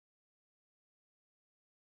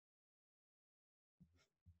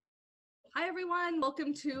Hi, everyone.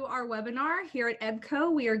 Welcome to our webinar here at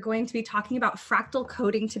EBCO. We are going to be talking about fractal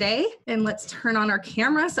coding today. And let's turn on our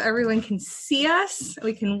camera so everyone can see us.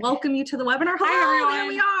 We can welcome you to the webinar. Hello, Hi, there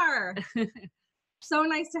we are. So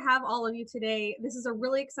nice to have all of you today. This is a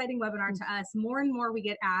really exciting webinar to us. More and more we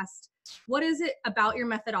get asked, what is it about your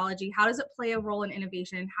methodology? How does it play a role in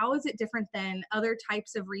innovation? How is it different than other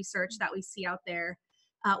types of research that we see out there?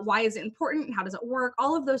 Why is it important? How does it work?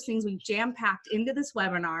 All of those things we jam-packed into this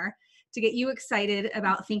webinar to get you excited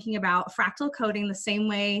about thinking about fractal coding the same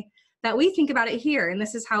way that we think about it here. And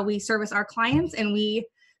this is how we service our clients. And we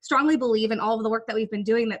strongly believe in all of the work that we've been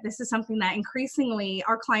doing that this is something that increasingly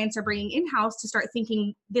our clients are bringing in-house to start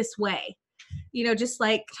thinking this way. You know, just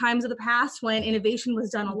like times of the past when innovation was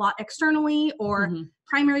done a lot externally or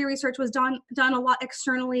primary research was done a lot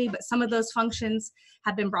externally, but some of those functions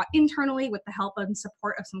have been brought internally with the help and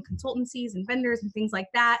support of some consultancies and vendors and things like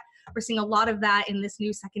that. We're seeing a lot of that in this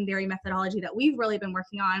new secondary methodology that we've really been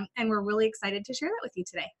working on, and we're really excited to share that with you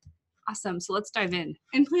today. Awesome. So let's dive in.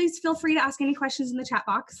 And please feel free to ask any questions in the chat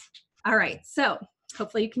box. All right, so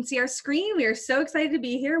hopefully you can see our screen. We are so excited to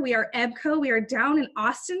be here. We are EBCO. We are down in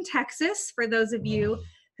Austin, Texas, for those of you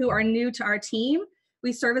who are new to our team.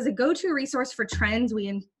 We serve as a go-to resource for trends.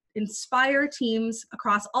 We inspire teams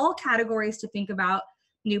across all categories to think about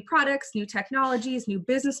new products, new technologies, new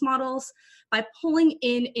business models by pulling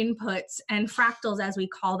in inputs and fractals, as we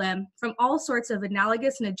call them, from all sorts of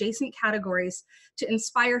analogous and adjacent categories to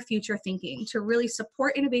inspire future thinking, to really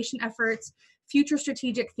support innovation efforts, future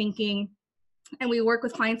strategic thinking, and we work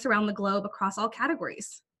with clients around the globe across all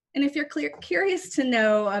categories. And if you're curious to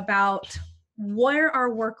know about where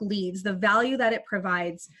our work leads, the value that it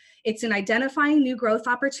provides, it's in identifying new growth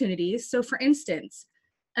opportunities. So for instance,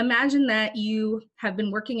 imagine that you have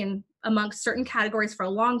been working in amongst certain categories for a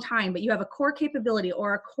long time, but you have a core capability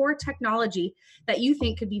or a core technology that you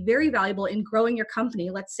think could be very valuable in growing your company,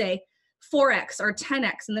 let's say 4x or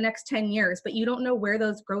 10x in the next 10 years, but you don't know where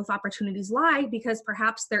those growth opportunities lie because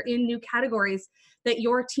perhaps they're in new categories that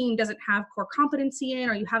your team doesn't have core competency in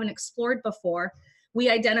or you haven't explored before. We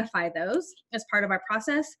identify those as part of our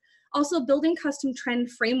process. Also, building custom trend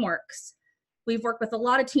frameworks. We've worked with a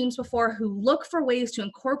lot of teams before who look for ways to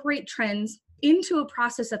incorporate trends into a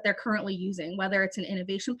process that they're currently using, whether it's an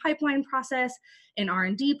innovation pipeline process, an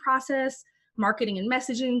R&D process, marketing and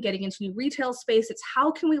messaging, getting into new retail space. It's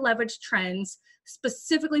how can we leverage trends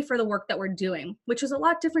specifically for the work that we're doing, which is a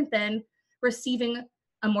lot different than receiving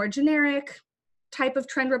a more generic type of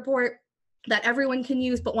trend report that everyone can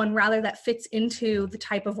use, but one rather that fits into the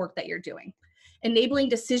type of work that you're doing. Enabling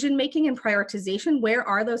decision-making and prioritization, where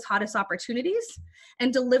are those hottest opportunities,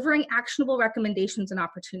 and delivering actionable recommendations and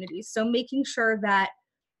opportunities. So making sure that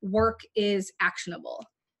work is actionable.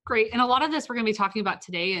 Great. And a lot of this we're going to be talking about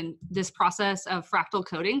today in this process of fractal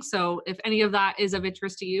coding. So if any of that is of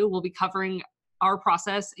interest to you, we'll be covering our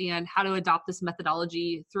process and how to adopt this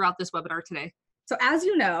methodology throughout this webinar today. So as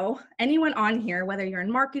you know, anyone on here, whether you're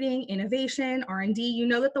in marketing, innovation, R&D, you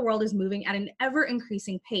know that the world is moving at an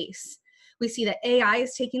ever-increasing pace. We see that AI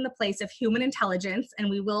is taking the place of human intelligence, and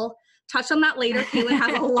we will touch on that later. Caitlin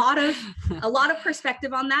has a lot of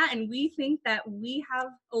perspective on that, and we think that we have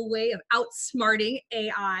a way of outsmarting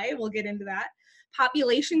AI. We'll get into that.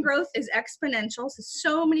 Population growth is exponential,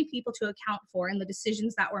 so many people to account for in the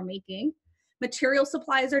decisions that we're making. Material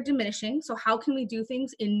supplies are diminishing, so how can we do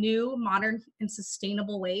things in new, modern, and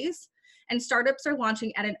sustainable ways? And startups are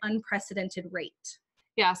launching at an unprecedented rate.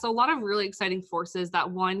 Yeah, so a lot of really exciting forces that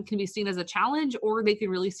one can be seen as a challenge or they can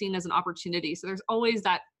really seen as an opportunity. So there's always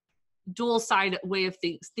that dual side way of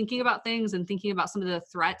thinking about things and thinking about some of the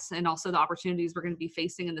threats and also the opportunities we're going to be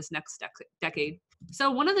facing in this next decade.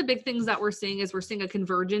 So one of the big things that we're seeing is we're seeing a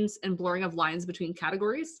convergence and blurring of lines between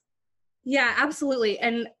categories. Yeah, absolutely.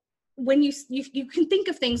 And when you can think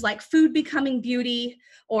of things like food becoming beauty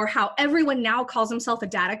or how everyone now calls himself a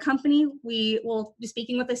data company. We will be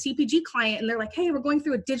speaking with a CPG client and they're like, hey, we're going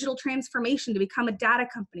through a digital transformation to become a data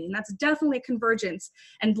company. And that's definitely a convergence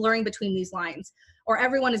and blurring between these lines. Or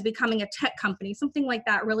everyone is becoming a tech company. Something like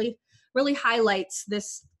that really highlights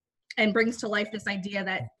this and brings to life this idea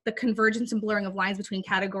that the convergence and blurring of lines between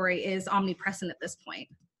category is omnipresent at this point.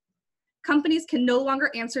 Companies can no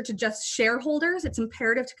longer answer to just shareholders. It's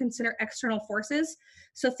imperative to consider external forces.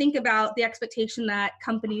 So think about the expectation that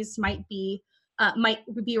companies might be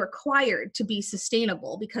required to be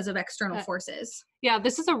sustainable because of external forces. Yeah,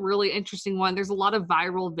 this is a really interesting one. There's a lot of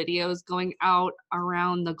viral videos going out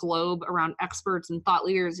around the globe around experts and thought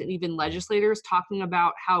leaders and even legislators talking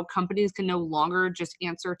about how companies can no longer just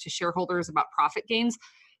answer to shareholders about profit gains.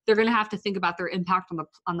 They're going to have to think about their impact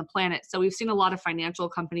on the planet. So we've seen a lot of financial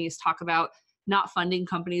companies talk about not funding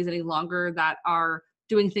companies any longer that are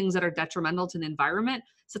doing things that are detrimental to the environment.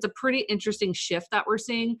 So it's a pretty interesting shift that we're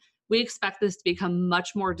seeing. We expect this to become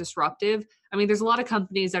much more disruptive. I mean, there's a lot of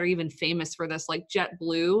companies that are even famous for this, like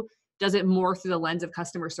JetBlue does it more through the lens of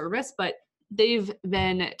customer service, but they've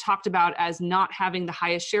been talked about as not having the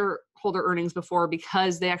highest shareholder earnings before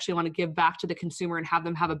because they actually want to give back to the consumer and have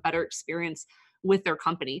them have a better experience with their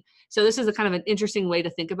company. So this is a kind of an interesting way to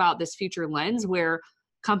think about this future lens where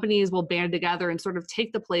companies will band together and sort of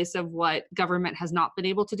take the place of what government has not been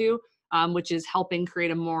able to do, which is helping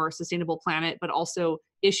create a more sustainable planet, but also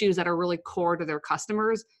issues that are really core to their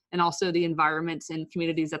customers and also the environments and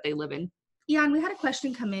communities that they live in. Yeah, and we had a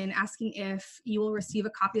question come in asking if you will receive a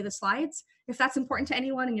copy of the slides. If that's important to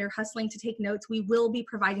anyone and you're hustling to take notes, we will be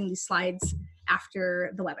providing these slides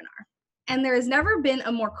after the webinar. And there has never been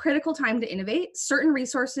a more critical time to innovate. Certain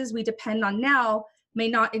resources we depend on now may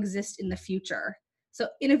not exist in the future. So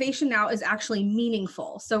innovation now is actually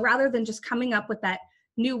meaningful. So rather than just coming up with that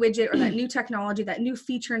new widget or that new technology, that new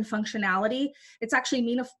feature and functionality, it's actually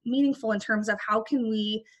meaningful in terms of how can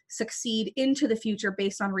we succeed into the future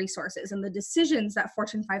based on resources. And the decisions that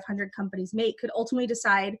Fortune 500 companies make could ultimately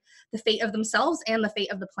decide the fate of themselves and the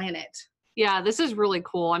fate of the planet. Yeah, this is really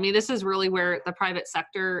cool. I mean, this is really where the private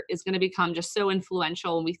sector is going to become just so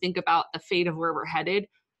influential when we think about the fate of where we're headed.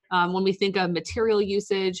 When we think of material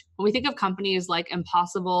usage, when we think of companies like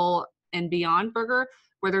Impossible and Beyond Burger,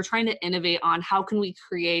 where they're trying to innovate on how can we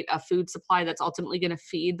create a food supply that's ultimately going to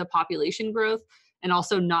feed the population growth and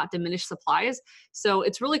also not diminish supplies. So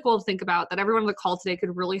it's really cool to think about that everyone on the call today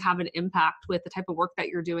could really have an impact with the type of work that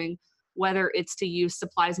you're doing, whether it's to use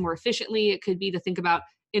supplies more efficiently. It could be to think about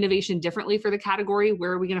innovation differently for the category.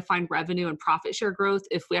 Where are we going to find revenue and profit share growth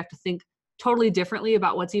if we have to think totally differently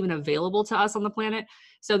about what's even available to us on the planet?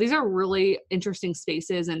 So these are really interesting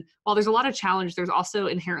spaces. And while there's a lot of challenge, there's also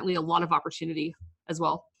inherently a lot of opportunity as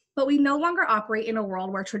well. But we no longer operate in a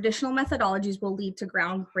world where traditional methodologies will lead to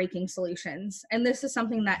groundbreaking solutions. And this is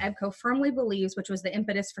something that EBCO firmly believes, which was the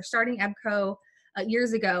impetus for starting EBCO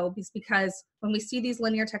years ago, is because when we see these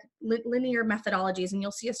linear methodologies, and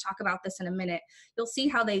you'll see us talk about this in a minute, you'll see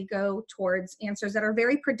how they go towards answers that are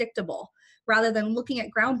very predictable rather than looking at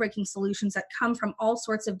groundbreaking solutions that come from all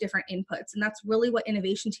sorts of different inputs. And that's really what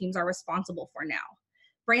innovation teams are responsible for now.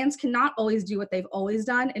 Brands cannot always do what they've always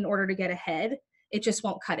done in order to get ahead. It just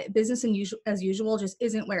won't cut it. Business as usual just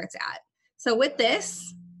isn't where it's at. So with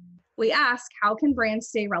this, we ask, how can brands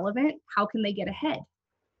stay relevant? How can they get ahead?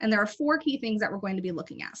 And there are 4 key things that we're going to be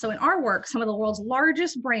looking at. So in our work, some of the world's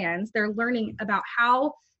largest brands, they're learning about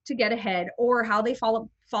how to get ahead or how they fall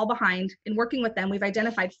behind. In working with them, we've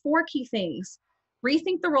identified 4 key things.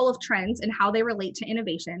 Rethink the role of trends and how they relate to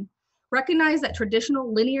innovation. Recognize that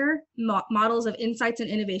traditional linear models of insights and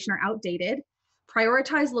innovation are outdated.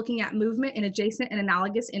 Prioritize looking at movement in adjacent and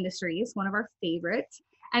analogous industries, one of our favorites,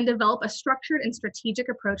 and develop a structured and strategic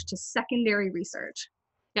approach to secondary research.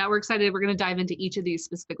 Yeah, we're excited. We're going to dive into each of these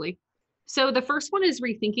specifically. So the first one is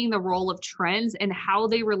rethinking the role of trends and how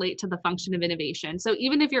they relate to the function of innovation. So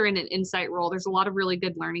even if you're in an insight role, there's a lot of really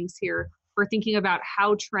good learnings here for thinking about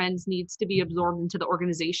how trends needs to be absorbed into the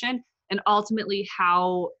organization and ultimately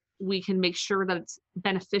how we can make sure that it's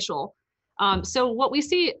beneficial. So what we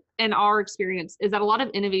see in our experience is that a lot of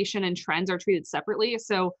innovation and trends are treated separately.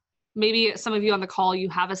 So maybe some of you on the call, you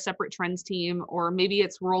have a separate trends team, or maybe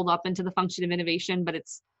it's rolled up into the function of innovation, but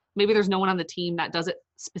maybe there's no one on the team that does it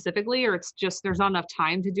specifically, or it's just there's not enough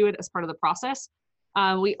time to do it as part of the process.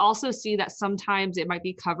 We also see that sometimes it might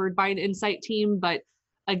be covered by an insight team, but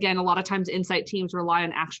again, a lot of times insight teams rely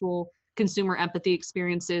on actual consumer empathy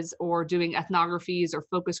experiences or doing ethnographies or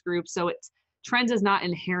focus groups. So trends is not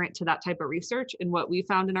inherent to that type of research. And what we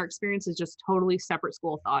found in our experience is just totally separate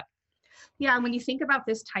school of thought. Yeah, when you think about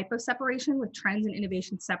this type of separation with trends and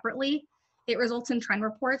innovation separately, it results in trend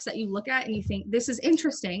reports that you look at and you think, this is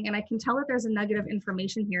interesting, and I can tell that there's a nugget of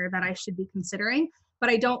information here that I should be considering, but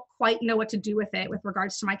I don't quite know what to do with it with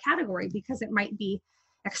regards to my category because it might be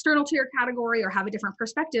external to your category or have a different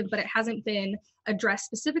perspective, but it hasn't been addressed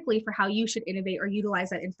specifically for how you should innovate or utilize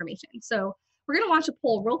that information. So we're going to launch a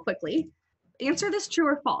poll real quickly. Answer this true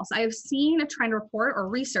or false. I have seen a trend report or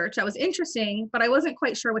research that was interesting, but I wasn't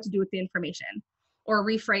quite sure what to do with the information. Or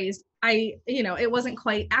rephrased, it wasn't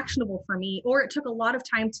quite actionable for me, or it took a lot of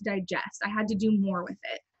time to digest. I had to do more with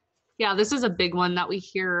it. Yeah, this is a big one that we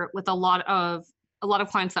hear with a lot of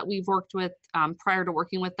clients that we've worked with prior to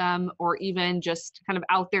working with them, or even just kind of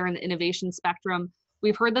out there in the innovation spectrum.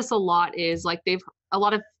 We've heard this a lot is like a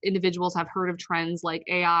lot of individuals have heard of trends like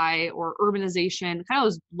AI or urbanization, kind of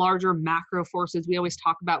those larger macro forces we always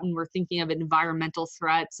talk about when we're thinking of environmental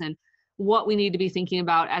threats and what we need to be thinking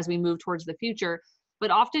about as we move towards the future.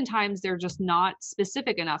 But oftentimes they're just not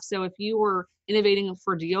specific enough. So if you were innovating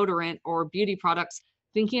for deodorant or beauty products,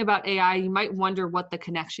 thinking about AI, you might wonder what the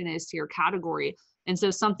connection is to your category. And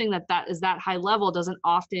so something that is that high level doesn't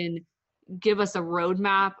often give us a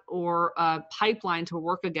roadmap or a pipeline to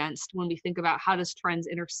work against when we think about how does trends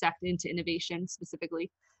intersect into innovation specifically.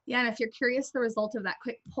 Yeah, and if you're curious the result of that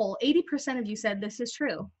quick poll, 80% of you said this is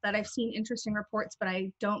true, that I've seen interesting reports, but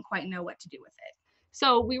I don't quite know what to do with it.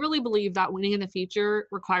 So we really believe that winning in the future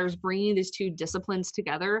requires bringing these two disciplines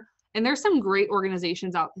together. And there's some great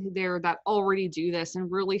organizations out there that already do this and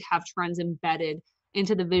really have trends embedded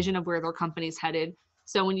into the vision of where their company's headed.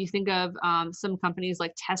 So when you think of some companies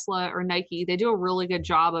like Tesla or Nike, they do a really good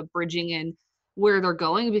job of bridging in where they're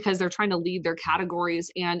going because they're trying to lead their categories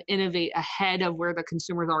and innovate ahead of where the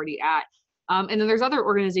consumer's already at. And then there's other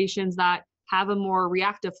organizations that have a more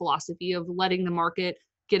reactive philosophy of letting the market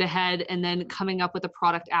get ahead and then coming up with a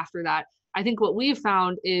product after that. I think what we've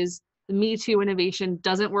found is the Me Too innovation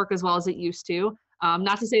doesn't work as well as it used to.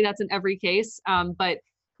 Not to say that's in every case, but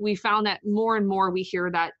we found that more and more we hear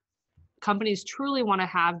that companies truly want to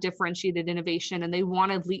have differentiated innovation and they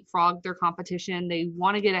want to leapfrog their competition. They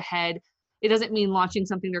want to get ahead. It doesn't mean launching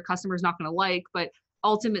something their customer's not going to like, but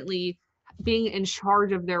ultimately being in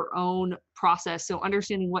charge of their own process. So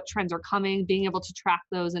understanding what trends are coming, being able to track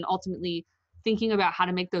those, and ultimately thinking about how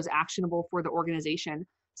to make those actionable for the organization.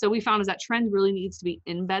 So we found is that trend really needs to be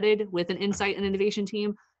embedded with an insight and innovation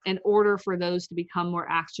team in order for those to become more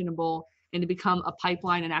actionable and to become a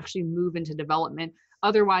pipeline and actually move into development.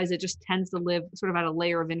 Otherwise, it just tends to live sort of at a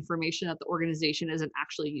layer of information that the organization isn't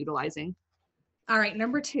actually utilizing. All right,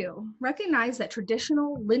 number 2, recognize that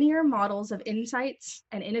traditional linear models of insights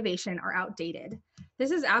and innovation are outdated. This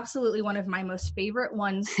is absolutely one of my most favorite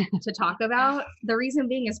ones to talk about. The reason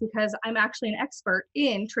being is because I'm actually an expert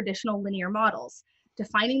in traditional linear models,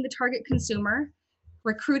 defining the target consumer,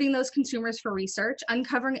 recruiting those consumers for research,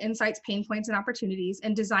 uncovering insights, pain points, and opportunities,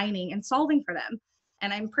 and designing and solving for them.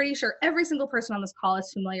 And I'm pretty sure every single person on this call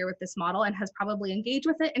is familiar with this model and has probably engaged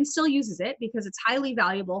with it and still uses it because it's highly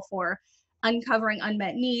valuable for uncovering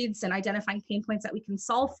unmet needs and identifying pain points that we can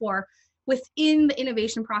solve for within the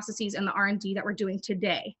innovation processes and the R&D that we're doing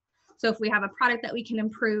today. So if we have a product that we can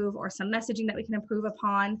improve or some messaging that we can improve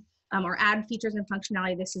upon or add features and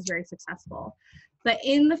functionality, this is very successful. But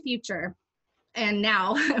in the future, and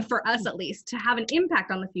now for us at least, to have an impact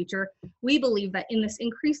on the future, we believe that in this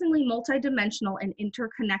increasingly multidimensional and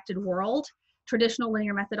interconnected world, traditional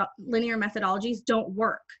linear methodologies don't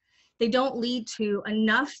work. They don't lead to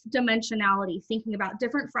enough dimensionality, thinking about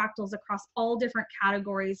different fractals across all different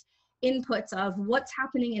categories, inputs of what's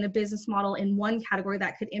happening in a business model in one category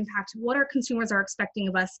that could impact what our consumers are expecting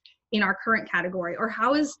of us in our current category, or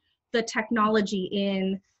how is the technology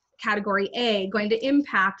in category A going to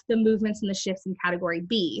impact the movements and the shifts in category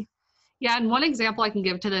B. Yeah, and one example I can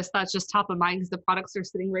give to this that's just top of mind because the products are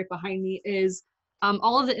sitting right behind me is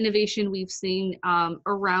all of the innovation we've seen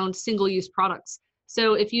around single-use products.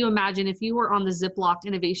 So if you imagine, if you were on the Ziploc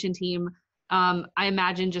innovation team, I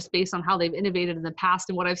imagine just based on how they've innovated in the past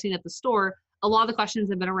and what I've seen at the store, a lot of the questions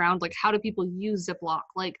have been around like, how do people use Ziploc?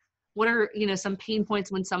 Like, what are, some pain points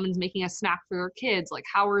when someone's making a snack for their kids? Like,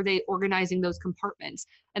 how are they organizing those compartments?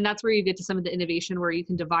 And that's where you get to some of the innovation where you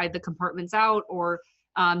can divide the compartments out, or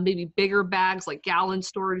maybe bigger bags like gallon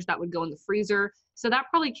storage that would go in the freezer. So that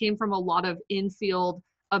probably came from a lot of in-field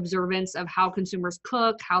observance of how consumers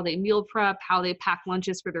cook, how they meal prep, how they pack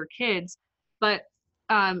lunches for their kids. But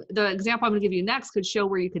the example I'm going to give you next could show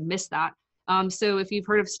where you could miss that. So if you've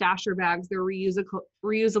heard of stasher bags, they're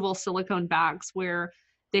reusable silicone bags where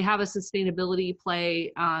they have a sustainability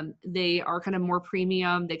play. They are kind of more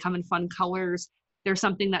premium. They come in fun colors. There's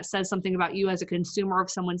something that says something about you as a consumer.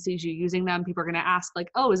 If someone sees you using them, people are going to ask like,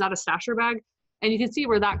 oh, is that a stasher bag? And you can see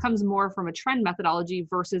where that comes more from a trend methodology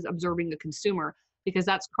versus observing the consumer, because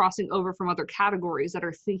that's crossing over from other categories that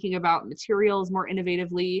are thinking about materials more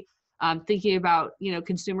innovatively, thinking about,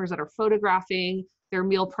 consumers that are photographing their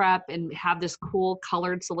meal prep and have this cool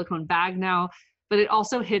colored silicone bag now. But it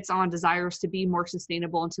also hits on desires to be more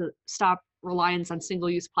sustainable and to stop reliance on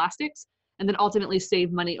single-use plastics and then ultimately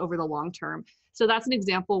save money over the long term. So that's an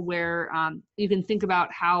example where you can think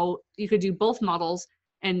about how you could do both models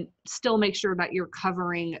and still make sure that you're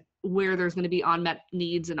covering where there's going to be unmet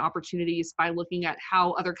needs and opportunities by looking at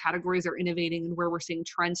how other categories are innovating and where we're seeing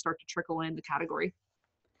trends start to trickle in the category.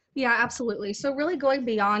 Yeah, absolutely. So really going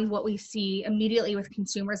beyond what we see immediately with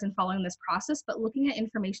consumers and following this process, but looking at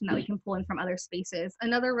information that we can pull in from other spaces.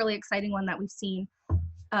 Another really exciting one that we've seen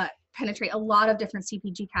penetrate a lot of different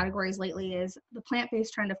CPG categories lately is the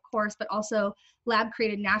plant-based trend, of course, but also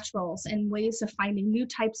lab-created naturals and ways of finding new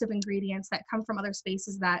types of ingredients that come from other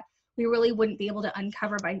spaces that we really wouldn't be able to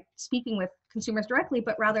uncover by speaking with consumers directly,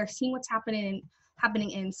 but rather seeing what's happening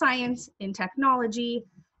in science, in technology,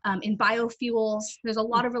 in biofuels. There's a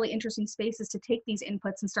lot of really interesting spaces to take these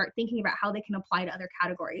inputs and start thinking about how they can apply to other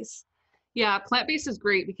categories. Yeah, plant-based is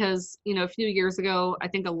great because, a few years ago, I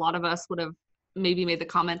think a lot of us would have maybe made the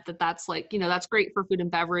comment that that's like, that's great for food and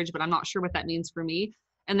beverage, but I'm not sure what that means for me.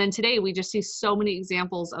 And then today we just see so many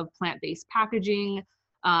examples of plant-based packaging,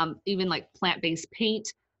 even like plant-based paint,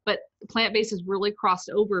 but plant-based is really crossed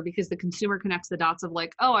over because the consumer connects the dots of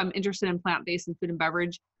like, oh, I'm interested in plant-based and food and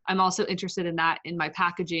beverage. I'm also interested in that in my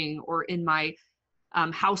packaging or in my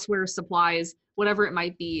houseware supplies, whatever it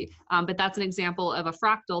might be. But that's an example of a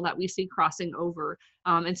fractal that we see crossing over.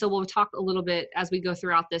 And so we'll talk a little bit as we go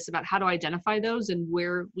throughout this about how to identify those and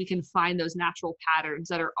where we can find those natural patterns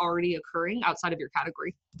that are already occurring outside of your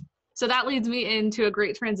category. So that leads me into a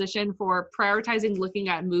great transition for prioritizing looking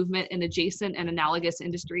at movement in adjacent and analogous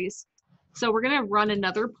industries. So we're going to run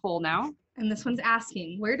another poll now. And this one's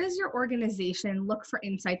asking, where does your organization look for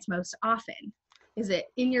insights most often? Is it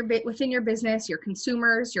within your business, your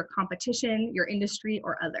consumers, your competition, your industry,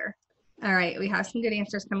 or other? All right, we have some good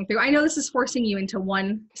answers coming through. I know this is forcing you into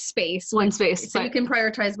one space. So you can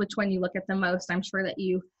prioritize which one you look at the most. I'm sure that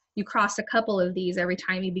you cross a couple of these every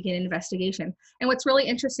time you begin an investigation. And what's really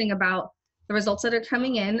interesting about the results that are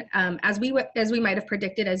coming in, as we might have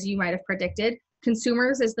predicted, as you might have predicted,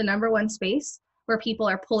 consumers is the number one space where people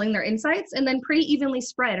are pulling their insights, and then pretty evenly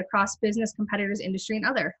spread across business, competitors, industry, and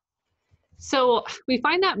other. So we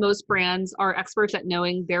find that most brands are experts at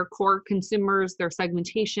knowing their core consumers, their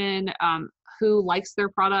segmentation, who likes their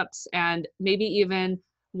products, and maybe even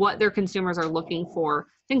what their consumers are looking for.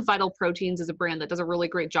 I think Vital Proteins is a brand that does a really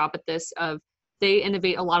great job at this. They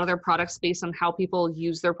innovate a lot of their products based on how people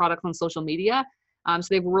use their product on social media. So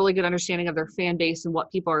they have a really good understanding of their fan base and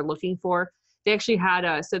what people are looking for. They actually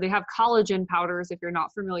had so they have collagen powders, if you're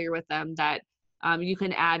not familiar with them, that you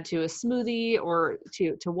can add to a smoothie or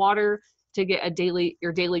to water to get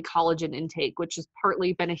your daily collagen intake, which has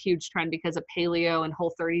partly been a huge trend because of paleo and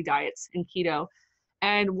Whole30 diets and keto.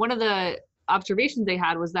 And one of the observations they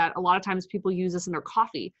had was that a lot of times people use this in their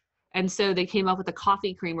coffee. And so they came up with a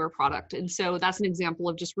coffee creamer product. And so that's an example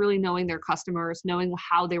of just really knowing their customers, knowing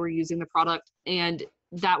how they were using the product. And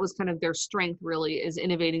that was kind of their strength, really, is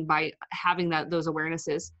innovating by having those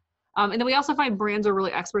awarenesses. And then we also find brands are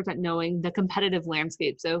really experts at knowing the competitive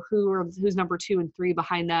landscape. So who's number 2 and 3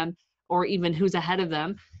 behind them, or even who's ahead of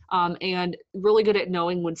them, and really good at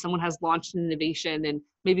knowing when someone has launched an innovation and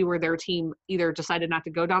maybe where their team either decided not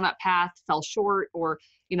to go down that path, fell short, or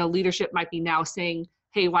leadership might be now saying,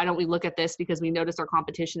 hey, why don't we look at this because we notice our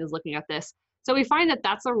competition is looking at this. So we find that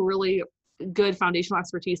that's a really good foundational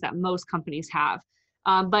expertise that most companies have.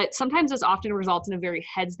 But sometimes this often results in a very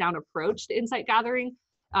heads down approach to insight gathering,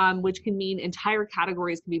 which can mean entire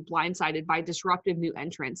categories can be blindsided by disruptive new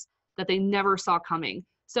entrants that they never saw coming.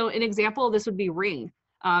 So an example of this would be Ring.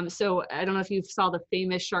 So I don't know if you saw the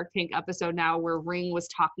famous Shark Tank episode now where Ring was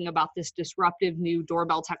talking about this disruptive new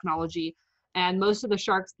doorbell technology. And most of the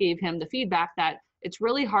sharks gave him the feedback that it's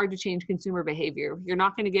really hard to change consumer behavior. You're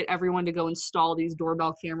not going to get everyone to go install these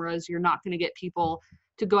doorbell cameras. You're not going to get people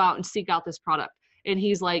to go out and seek out this product. And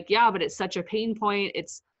he's like, yeah, but it's such a pain point.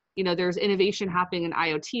 It's, there's innovation happening in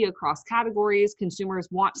IoT across categories. Consumers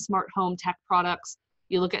want smart home tech products.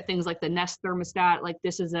 You look at things like the Nest thermostat, like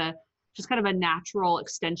this is just kind of a natural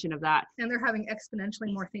extension of that. And they're having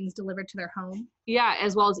exponentially more things delivered to their home. Yeah,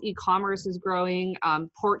 as well as e-commerce is growing.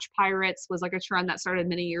 Porch pirates was like a trend that started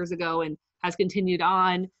many years ago and has continued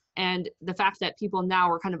on. And the fact that people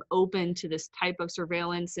now are kind of open to this type of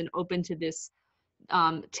surveillance and open to this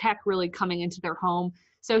tech really coming into their home.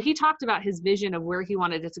 So he talked about his vision of where he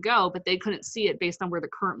wanted it to go, but they couldn't see it based on where the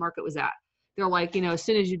current market was at. They're like, as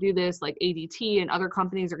soon as you do this, like ADT and other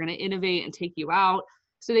companies are going to innovate and take you out.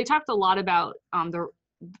 So they talked a lot about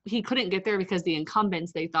he couldn't get there because the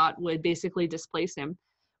incumbents they thought would basically displace him.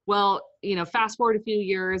 Well, fast forward a few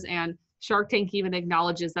years and Shark Tank even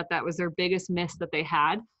acknowledges that was their biggest miss that they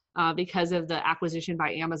had because of the acquisition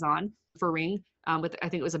by Amazon for Ring with I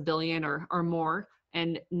think it was $1 billion or more.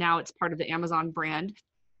 And now it's part of the Amazon brand.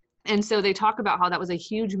 And so they talk about how that was a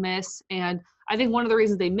huge miss. And I think one of the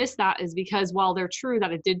reasons they missed that is because while they're true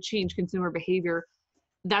that it did change consumer behavior,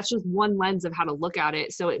 that's just one lens of how to look at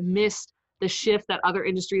it. So it missed the shift that other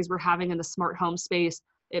industries were having in the smart home space.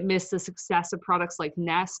 It missed the success of products like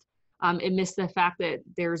Nest. It missed the fact that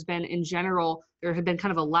there had been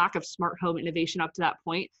kind of a lack of smart home innovation up to that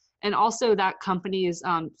point. And also that companies,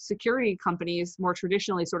 security companies more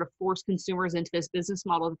traditionally sort of force consumers into this business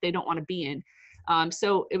model that they don't want to be in.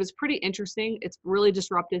 So it was pretty interesting. It's really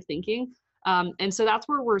disruptive thinking. And so that's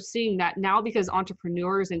where we're seeing that now, because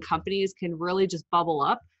entrepreneurs and companies can really just bubble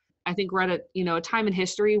up. I think we're at a time in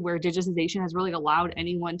history where digitization has really allowed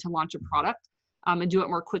anyone to launch a product and do it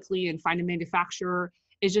more quickly and find a manufacturer.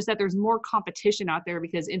 It's just that there's more competition out there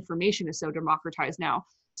because information is so democratized now.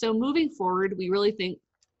 So moving forward, we really think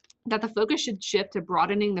that the focus should shift to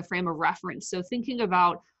broadening the frame of reference. So thinking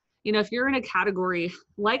about, if you're in a category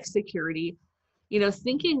like security,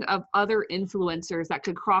 thinking of other influencers that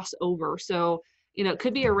could cross over. So, it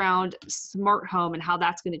could be around smart home and how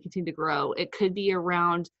that's going to continue to grow. It could be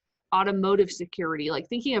around automotive security, like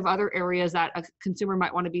thinking of other areas that a consumer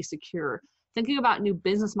might want to be secure. Thinking about new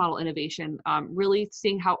business model innovation, really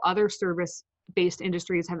seeing how other service-based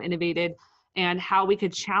industries have innovated and how we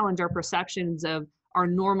could challenge our perceptions of our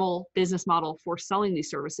normal business model for selling these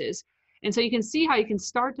services. And so you can see how you can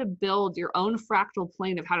start to build your own fractal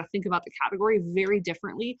plane of how to think about the category very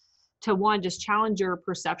differently to, one, just challenge your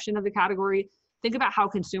perception of the category. Think about how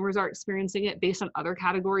consumers are experiencing it based on other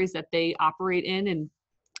categories that they operate in and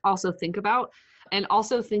also think about. And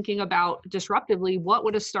also thinking about disruptively, what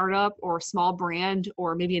would a startup or a small brand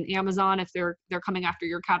or maybe an Amazon, if they're coming after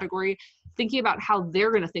your category, thinking about how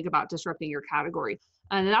they're going to think about disrupting your category.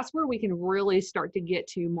 And that's where we can really start to get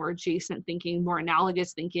to more adjacent thinking, more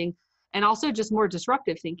analogous thinking, and also just more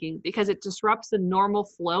disruptive thinking, because it disrupts the normal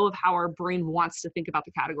flow of how our brain wants to think about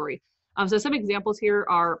the category. So some examples here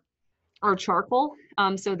are charcoal.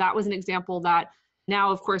 So that was an example that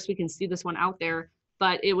now, of course, we can see this one out there,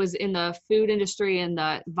 but it was in the food industry and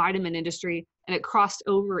the vitamin industry, and it crossed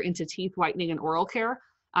over into teeth whitening and oral care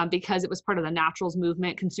because it was part of the naturals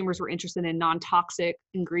movement. Consumers were interested in non-toxic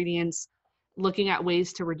ingredients, looking at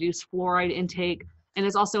ways to reduce fluoride intake, and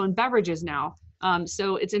it's also in beverages now.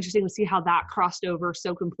 So it's interesting to see how that crossed over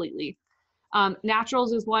so completely.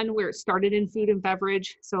 Naturals is one where it started in food and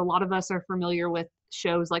beverage. So a lot of us are familiar with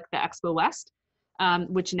shows like the Expo West,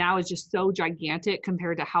 which now is just so gigantic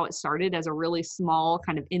compared to how it started as a really small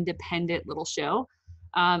kind of independent little show.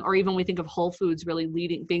 Or even we think of Whole Foods really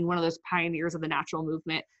being one of those pioneers of the natural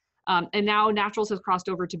movement. And now naturals has crossed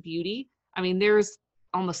over to beauty. I mean, there's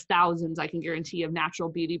almost thousands, I can guarantee, of natural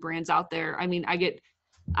beauty brands out there. I mean, I get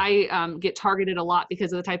targeted a lot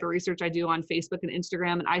because of the type of research I do on Facebook and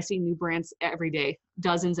Instagram, and I see new brands every day,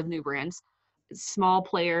 dozens of new brands, small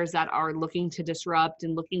players that are looking to disrupt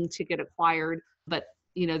and looking to get acquired. But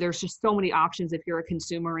there's just so many options if you're a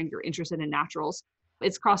consumer and you're interested in naturals.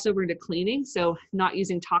 It's crossed over into cleaning, so not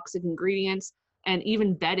using toxic ingredients, and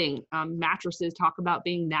even bedding. Mattresses talk about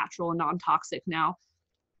being natural and non-toxic now.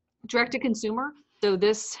 Direct to consumer. So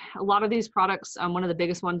a lot of these products, one of the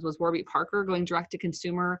biggest ones was Warby Parker going direct to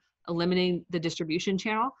consumer, eliminating the distribution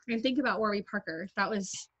channel. And think about Warby Parker. That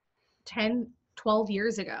was 10, 12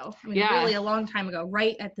 years ago. I mean, yeah. Really a long time ago,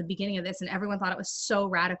 right at the beginning of this. And everyone thought it was so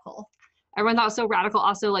radical. Everyone thought it was so radical.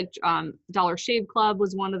 Also, like Dollar Shave Club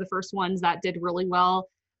was one of the first ones that did really well.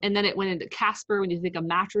 And then it went into Casper when you think of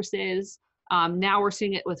mattresses. Now we're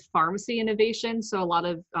seeing it with pharmacy innovation. So a lot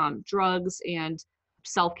of drugs and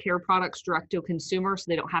self-care products direct to a consumer, so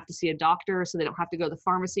they don't have to see a doctor, so they don't have to go to the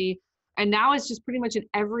pharmacy. And now it's just pretty much in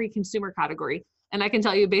every consumer category. And I can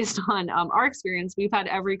tell you, based on our experience, we've had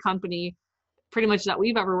every company pretty much that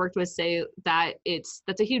we've ever worked with say that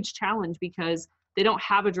that's a huge challenge because they don't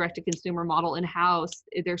have a direct-to-consumer model in-house.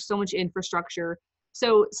 There's so much infrastructure.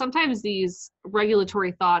 So sometimes these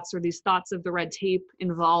regulatory thoughts or these thoughts of the red tape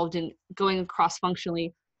involved in going across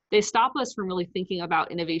functionally, they stop us from really thinking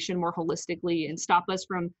about innovation more holistically and stop us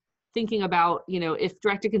from thinking about, if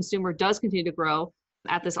direct-to-consumer does continue to grow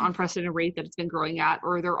at this unprecedented rate that it's been growing at,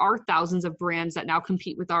 or there are thousands of brands that now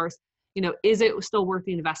compete with ours, is it still worth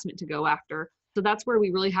the investment to go after? So that's where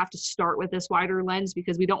we really have to start with this wider lens,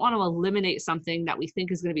 because we don't want to eliminate something that we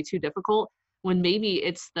think is going to be too difficult when maybe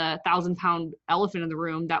it's the 1,000-pound elephant in the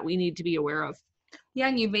room that we need to be aware of. Yeah,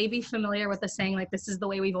 and you may be familiar with the saying, like, this is the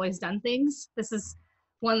way we've always done things. This is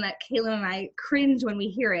one that Caitlin and I cringe when we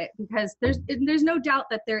hear it, because there's no doubt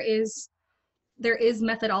that there is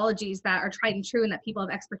methodologies that are tried and true and that people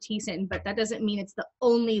have expertise in, but that doesn't mean it's the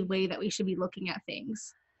only way that we should be looking at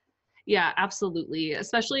things. Yeah, absolutely.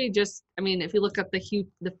 Especially if you look at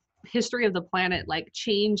the history of the planet, like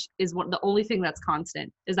change is the only thing that's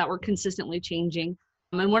constant, is that we're consistently changing.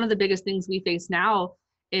 And one of the biggest things we face now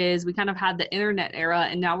is we kind of had the internet era,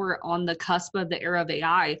 and now we're on the cusp of the era of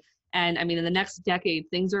AI. And in the next decade,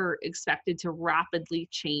 things are expected to rapidly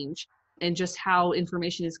change in just how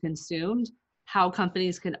information is consumed, how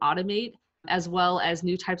companies can automate, as well as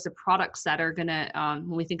new types of products that are going to,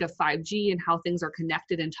 when we think of 5G and how things are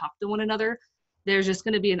connected and talk to one another, there's just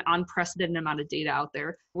going to be an unprecedented amount of data out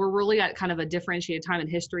there. We're really at kind of a differentiated time in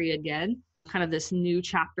history again, kind of this new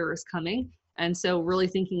chapter is coming. And so really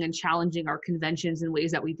thinking and challenging our conventions and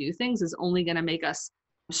ways that we do things is only going to make us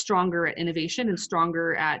stronger at innovation and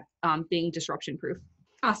stronger at being disruption proof.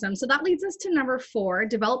 Awesome. So that leads us to number 4,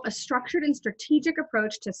 develop a structured and strategic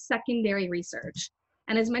approach to secondary research.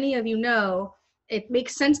 And as many of you know, it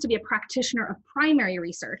makes sense to be a practitioner of primary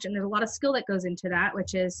research. And there's a lot of skill that goes into that,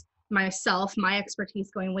 which is myself, my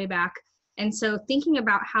expertise going way back. And so thinking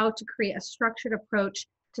about how to create a structured approach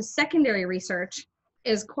to secondary research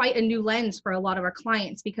is quite a new lens for a lot of our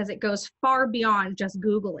clients because it goes far beyond just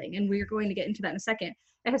Googling. And we're going to get into that in a second.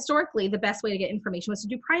 And historically, the best way to get information was to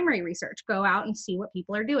do primary research, go out and see what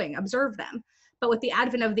people are doing, observe them. But with the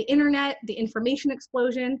advent of the internet, the information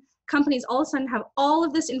explosion, companies all of a sudden have all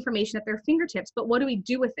of this information at their fingertips. But what do we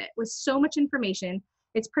do with it? With so much information,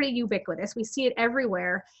 it's pretty ubiquitous. We see it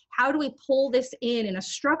everywhere. How do we pull this in a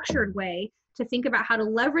structured way to think about how to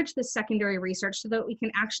leverage this secondary research so that we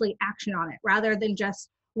can actually action on it rather than just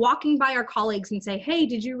walking by our colleagues and say, hey,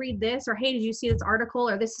 did you read this? Or hey, did you see this article?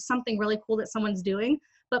 Or this is something really cool that someone's doing,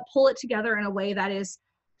 but pull it together in a way that is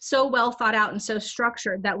so well thought out and so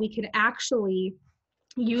structured that we can actually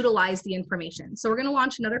utilize the information. So we're going to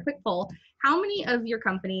launch another quick poll. How many of your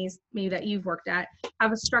companies, maybe that you've worked at,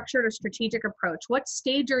 have a structured or strategic approach? What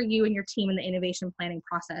stage are you and your team in the innovation planning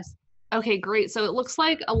process? Okay, great. So it looks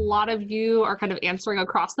like a lot of you are kind of answering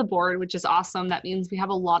across the board, which is awesome. That means we have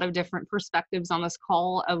a lot of different perspectives on this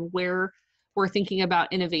call of where we're thinking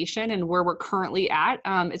about innovation and where we're currently at.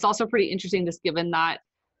 It's also pretty interesting just given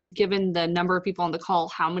the number of people on the call,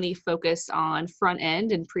 how many focus on front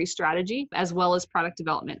end and pre-strategy as well as product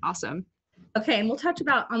development. Awesome. Okay, and we'll touch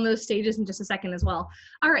on those stages in just a second as well.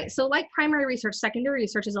 All right, so like primary research, secondary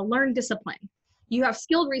research is a learned discipline. You have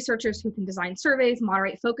skilled researchers who can design surveys,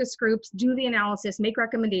 moderate focus groups, do the analysis, make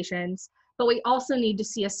recommendations, but we also need to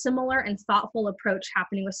see a similar and thoughtful approach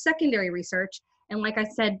happening with secondary research. And like I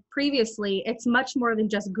said previously, it's much more than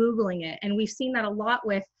just Googling it. And we've seen that a lot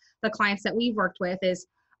with the clients that we've worked with is,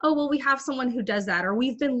 oh, well, we have someone who does that, or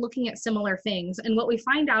we've been looking at similar things. And what we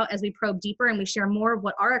find out as we probe deeper and we share more of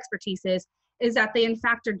what our expertise is that they in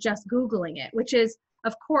fact are just Googling it, which is,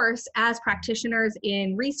 of course, as practitioners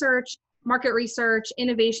in research, market research,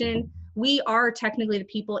 innovation, we are technically the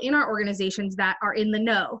people in our organizations that are in the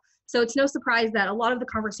know. So it's no surprise that a lot of the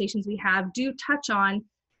conversations we have do touch on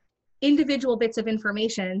individual bits of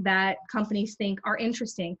information that companies think are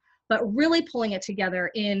interesting, but really pulling it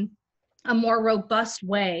together in a more robust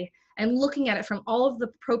way and looking at it from all of the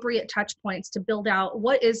appropriate touch points to build out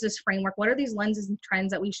what is this framework, what are these lenses and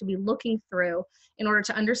trends that we should be looking through in order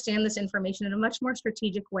to understand this information in a much more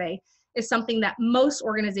strategic way is something that most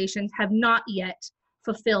organizations have not yet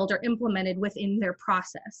fulfilled or implemented within their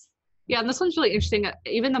process. Yeah, and this one's really interesting.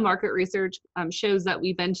 Even the market research shows that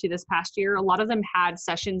we've been to this past year, a lot of them had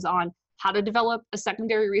sessions on how to develop a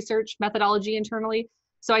secondary research methodology internally.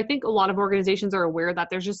 So I think a lot of organizations are aware that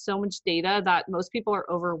there's just so much data that most people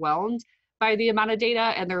are overwhelmed by the amount of data,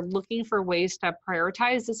 and they're looking for ways to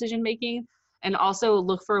prioritize decision making and also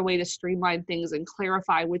look for a way to streamline things and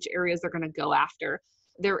clarify which areas they're going to go after.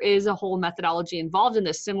 There is a whole methodology involved in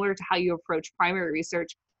this, similar to how you approach primary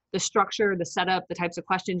research. The structure, the setup, the types of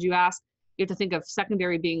questions you ask. You have to think of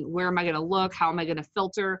secondary being, where am I going to look? How am I going to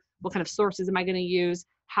filter? What kind of sources am I going to use?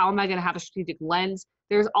 How am I going to have a strategic lens?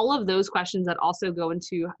 There's all of those questions that also go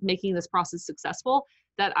into making this process successful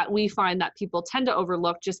that we find that people tend to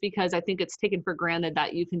overlook just because I think it's taken for granted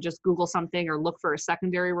that you can just Google something or look for a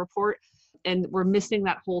secondary report. And we're missing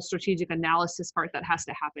that whole strategic analysis part that has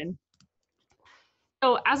to happen.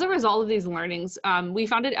 So as a result of these learnings, we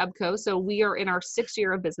founded EBCO. So we are in our 6th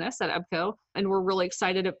year of business at EBCO, and we're really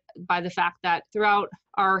excited by the fact that throughout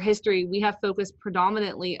our history, we have focused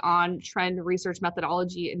predominantly on trend research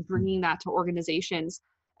methodology and bringing that to organizations.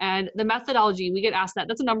 And the methodology, we get asked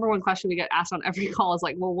that's the number one question we get asked on every call is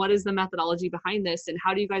like, well, what is the methodology behind this? And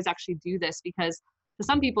how do you guys actually do this? Because to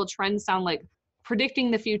some people, trends sound like predicting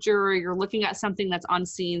the future, or you're looking at something that's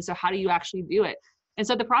unseen. So how do you actually do it? And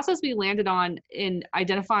so the process we landed on in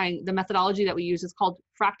identifying the methodology that we use is called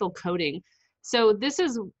Fractal Coding. So this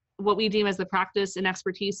is what we deem as the practice and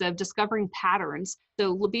expertise of discovering patterns.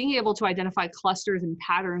 So being able to identify clusters and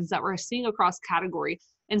patterns that we're seeing across category.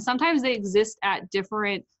 And sometimes they exist at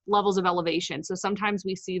different levels of elevation. So sometimes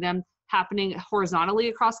we see them happening horizontally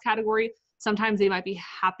across category. Sometimes they might be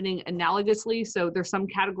happening analogously. So there's some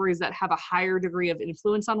categories that have a higher degree of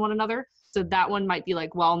influence on one another. So that one might be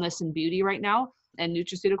like wellness and beauty right now. and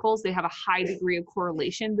nutraceuticals, they have a high degree of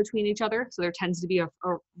correlation between each other. So there tends to be a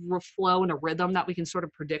flow and a rhythm that we can sort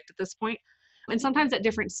of predict at this point. And sometimes at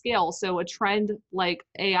different scales. So a trend like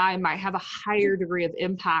AI might have a higher degree of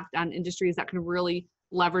impact on industries that can really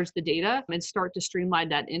leverage the data and start to streamline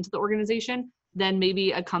that into the organization than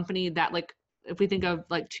maybe a company that, like, if we think of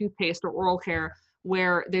like toothpaste or oral care,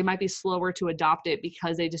 where they might be slower to adopt it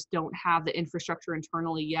because they just don't have the infrastructure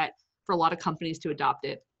internally yet for a lot of companies to adopt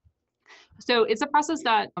it. So it's a process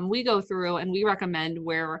that we go through and we recommend,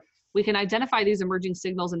 where we can identify these emerging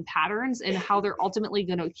signals and patterns and how they're ultimately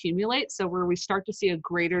going to accumulate. So where we start to see a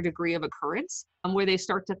greater degree of occurrence, where they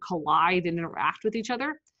start to collide and interact with each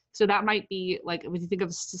other. So that might be like, when you think of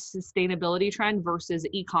sustainability trend versus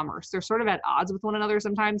e-commerce, they're sort of at odds with one another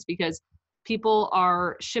sometimes, because people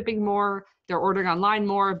are shipping more, they're ordering online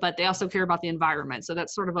more, but they also care about the environment. So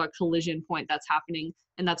that's sort of a collision point that's happening.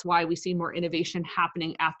 And that's why we see more innovation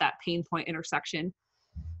happening at that pain point intersection.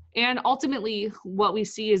 And ultimately, what we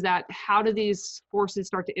see is that how do these forces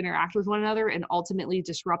start to interact with one another and ultimately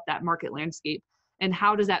disrupt that market landscape? And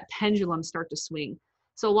how does that pendulum start to swing?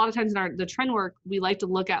 So a lot of times in the trend work, we like to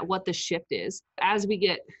look at what the shift is. As we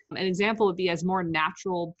get, an example would be as more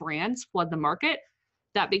natural brands flood the market,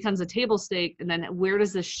 that becomes a table stake. And then where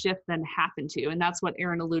does this shift then happen to? And that's what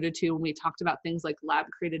Aaron alluded to when we talked about things like lab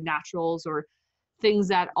created naturals, or things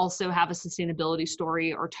that also have a sustainability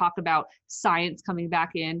story, or talk about science coming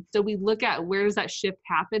back in. So we look at where does that shift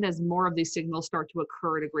happen as more of these signals start to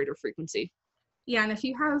occur at a greater frequency. Yeah, and if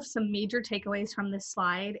you have some major takeaways from this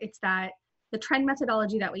slide, it's that the trend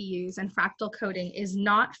methodology that we use and fractal coding is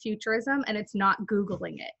not futurism, and it's not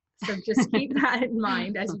Googling it. So just keep that in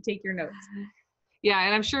mind as you take your notes. Yeah,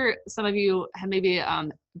 and I'm sure some of you have maybe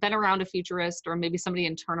been around a futurist, or maybe somebody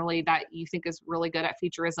internally that you think is really good at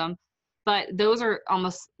futurism. But those are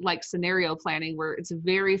almost like scenario planning, where it's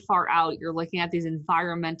very far out. You're looking at these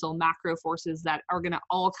environmental macro forces that are going to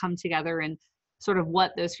all come together, and sort of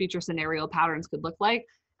what those future scenario patterns could look like.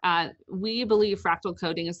 We believe fractal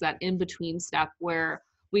coding is that in-between step where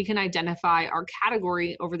we can identify our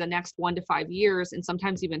category over the next 1 to 5 years, and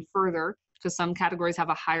sometimes even further, because some categories have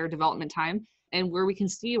a higher development time, and where we can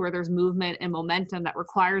see where there's movement and momentum that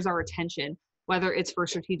requires our attention, whether it's for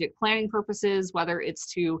strategic planning purposes, whether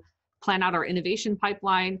it's to plan out our innovation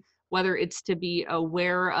pipeline, whether it's to be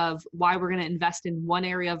aware of why we're going to invest in one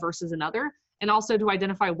area versus another, and also to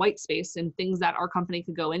identify white space and things that our company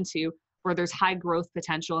could go into where there's high growth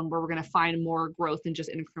potential and where we're going to find more growth than just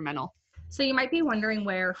incremental. So you might be wondering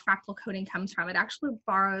where fractal coding comes from. It actually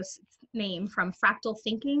borrows its name from fractal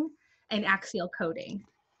thinking and axial coding.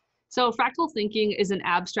 So fractal thinking is an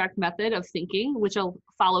abstract method of thinking, which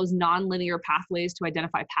follows nonlinear pathways to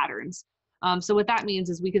identify patterns. So what that means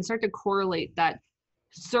is we can start to correlate that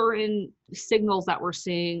certain signals that we're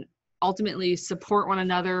seeing ultimately support one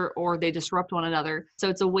another, or they disrupt one another. So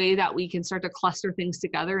it's a way that we can start to cluster things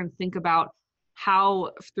together and think about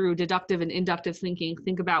how, through deductive and inductive thinking,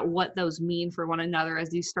 think about what those mean for one another as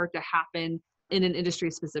these start to happen in an industry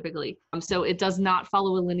specifically. So it does not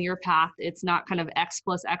follow a linear path. It's not kind of X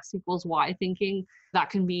plus X equals Y thinking. That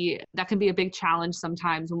can be a big challenge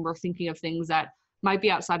sometimes when we're thinking of things that might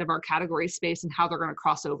be outside of our category space and how they're going to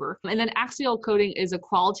cross over. And then axial coding is a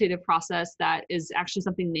qualitative process that is actually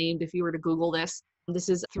something named, if you were to Google this. This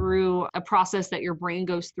is through a process that your brain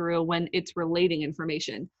goes through when it's relating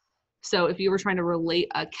information. So if you were trying to relate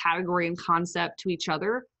a category and concept to each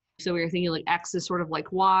other, so we were thinking like X is sort of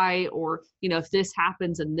like Y, or, if this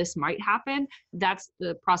happens and this might happen, that's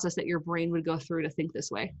the process that your brain would go through to think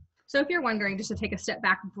this way. So if you're wondering, just to take a step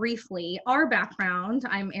back briefly, our background,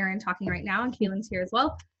 I'm Erin talking right now, and Kaylin's here as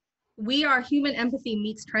well. We are human empathy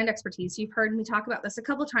meets trend expertise. You've heard me talk about this a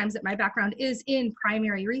couple of times, that my background is in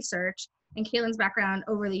primary research, and Kaylin's background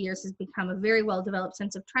over the years has become a very well-developed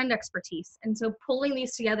sense of trend expertise. And so pulling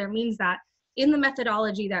these together means that in the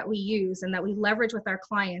methodology that we use and that we leverage with our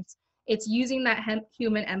clients, it's using that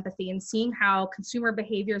human empathy and seeing how consumer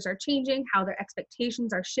behaviors are changing, how their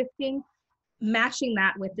expectations are shifting, matching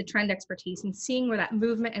that with the trend expertise and seeing where that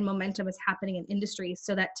movement and momentum is happening in industries,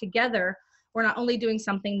 so that together we're not only doing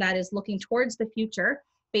something that is looking towards the future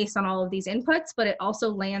based on all of these inputs, but it also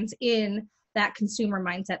lands in that consumer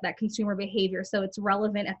mindset, that consumer behavior. So it's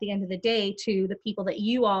relevant at the end of the day to the people that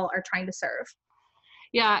you all are trying to serve.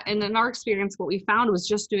 Yeah, and in our experience, what we found was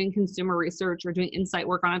just doing consumer research or doing insight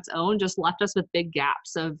work on its own just left us with big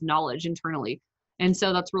gaps of knowledge internally. And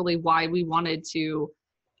so that's really why we wanted to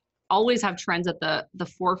always have trends at the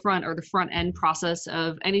forefront or the front end process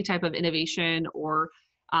of any type of innovation or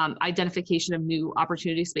identification of new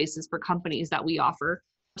opportunity spaces for companies that we offer.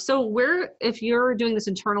 So if you're doing this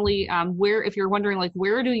internally, if you're wondering like,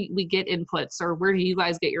 where do we get inputs or where do you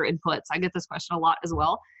guys get your inputs? I get this question a lot as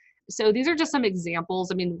well. So these are just some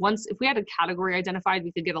examples. I mean, if we had a category identified,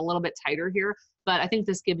 we could get a little bit tighter here, but I think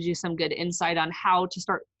this gives you some good insight on how to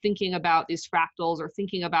start thinking about these fractals or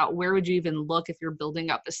thinking about where would you even look if you're building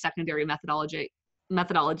up the secondary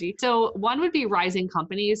methodology. So one would be rising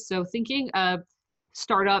companies. So thinking of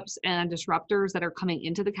startups and disruptors that are coming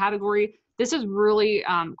into the category. This is really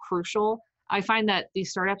crucial. I find that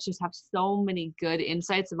these startups just have so many good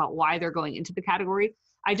insights about why they're going into the category.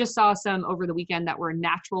 I just saw some over the weekend that were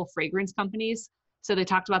natural fragrance companies. So they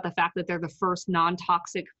talked about the fact that they're the first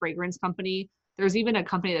non-toxic fragrance company. There's even a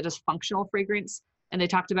company that does functional fragrance. And they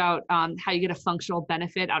talked about how you get a functional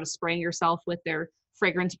benefit out of spraying yourself with their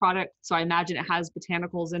fragrance product. So I imagine it has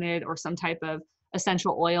botanicals in it or some type of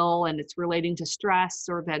essential oil, and it's relating to stress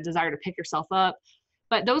or the desire to pick yourself up.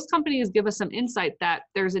 But those companies give us some insight that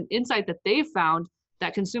there's an insight that they've found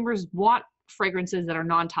that consumers want fragrances that are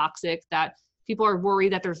non-toxic, that people are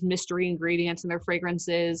worried that there's mystery ingredients in their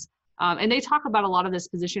fragrances. And they talk about a lot of this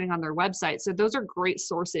positioning on their website. So those are great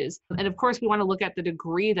sources. And of course, we want to look at the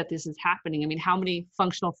degree that this is happening. I mean, how many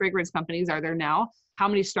functional fragrance companies are there now? How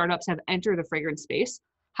many startups have entered the fragrance space?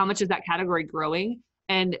 How much is that category growing?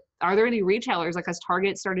 And are there any retailers, like has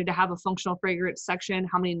Target started to have a functional fragrance section?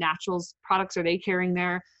 How many naturals products are they carrying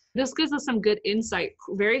there? This gives us some good insight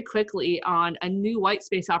very quickly on a new white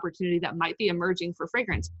space opportunity that might be emerging for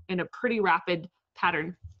fragrance in a pretty rapid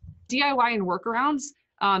pattern. DIY and workarounds.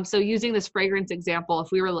 So using this fragrance example,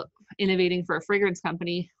 if we were innovating for a fragrance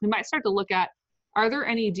company, we might start to look at, are there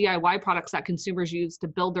any DIY products that consumers use to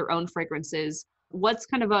build their own fragrances? What's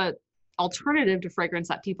kind of a alternative to fragrance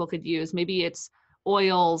that people could use? Maybe it's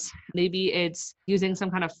oils, maybe it's using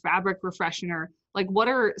some kind of fabric refreshener. Like, what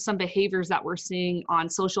are some behaviors that we're seeing on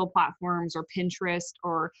social platforms or Pinterest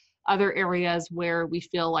or other areas where we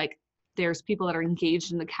feel like there's people that are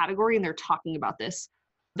engaged in the category and they're talking about this?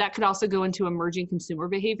 That could also go into emerging consumer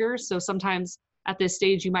behaviors. So sometimes at this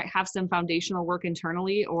stage, you might have some foundational work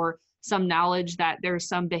internally or some knowledge that there's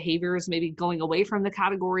some behaviors maybe going away from the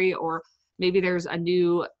category, or maybe there's a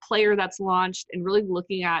new player that's launched, and really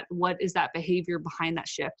looking at what is that behavior behind that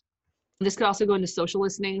shift. This could also go into social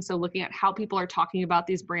listening. So looking at how people are talking about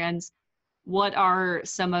these brands, what are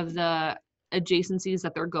some of the adjacencies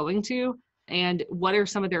that they're going to, and what are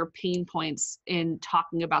some of their pain points in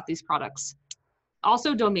talking about these products.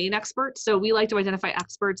 Also domain experts. So we like to identify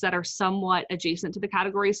experts that are somewhat adjacent to the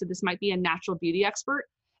category. So this might be a natural beauty expert.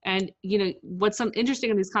 And what's some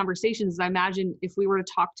interesting in these conversations is, I imagine if we were to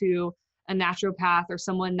talk to a naturopath or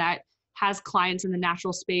someone that has clients in the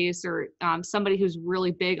natural space, or somebody who's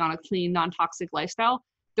really big on a clean, non-toxic lifestyle,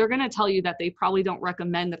 they're going to tell you that they probably don't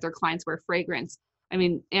recommend that their clients wear fragrance. I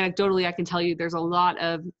mean, anecdotally, I can tell you there's a lot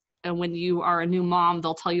of, when you are a new mom,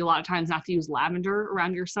 they'll tell you a lot of times not to use lavender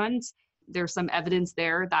around your sons. There's some evidence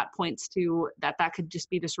there that points to that could just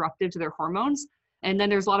be disruptive to their hormones. And then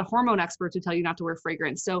there's a lot of hormone experts who tell you not to wear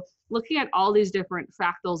fragrance. So looking at all these different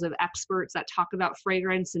fractals of experts that talk about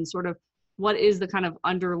fragrance and sort of what is the kind of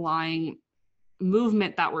underlying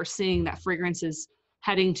movement that we're seeing that fragrance is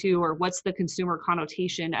heading to, or what's the consumer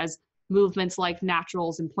connotation as movements like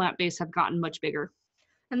naturals and plant-based have gotten much bigger.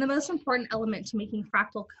 And the most important element to making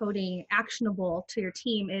fractal coding actionable to your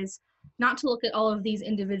team is not to look at all of these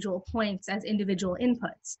individual points as individual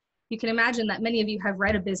inputs. You can imagine that many of you have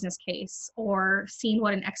read a business case or seen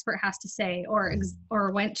what an expert has to say, or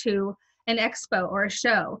went to an expo or a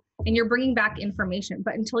show, and you're bringing back information.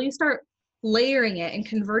 But until you start layering it and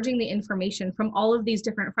converging the information from all of these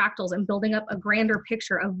different fractals and building up a grander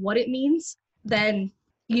picture of what it means, then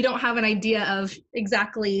you don't have an idea of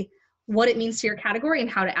exactly what it means to your category and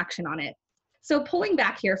how to action on it. So pulling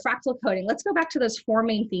back here, fractal coding, let's go back to those 4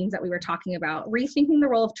 main themes that we were talking about: rethinking the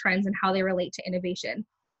role of trends and how they relate to innovation.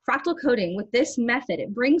 Fractal coding, with this method,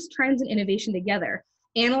 it brings trends and innovation together,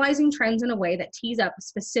 analyzing trends in a way that tees up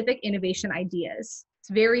specific innovation ideas. It's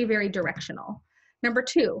very, very directional. Number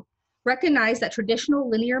 2, recognize that traditional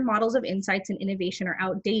linear models of insights and innovation are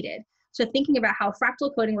outdated. So thinking about how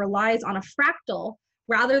fractal coding relies on a fractal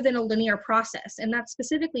rather than a linear process. And that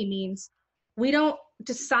specifically means we don't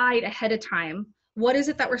decide ahead of time what is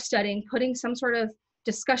it that we're studying, putting some sort of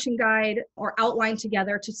discussion guide or outline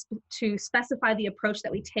together to specify the approach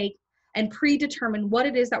that we take and predetermine what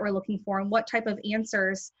it is that we're looking for and what type of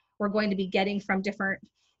answers we're going to be getting from different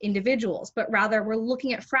individuals. But rather, we're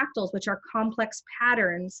looking at fractals, which are complex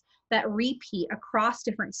patterns that repeat across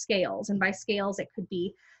different scales. And by scales, it could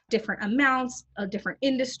be different amounts of different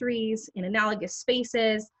industries in analogous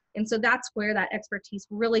spaces. And so that's where that expertise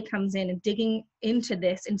really comes in, and digging into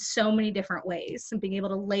this in so many different ways and being able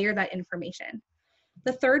to layer that information.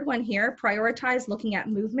 The third one here, prioritize looking at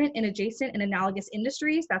movement in adjacent and analogous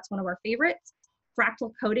industries. That's one of our favorites.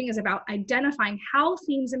 Fractal coding is about identifying how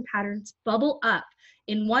themes and patterns bubble up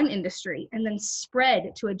in one industry and then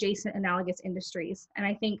spread to adjacent analogous industries. And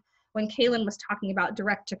I think when Kaylin was talking about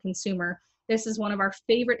direct to consumer, this is one of our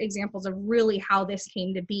favorite examples of really how this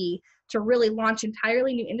came to be, to really launch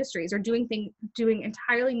entirely new industries or doing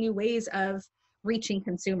entirely new ways of reaching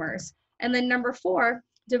consumers. And then number 4,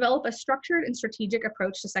 develop a structured and strategic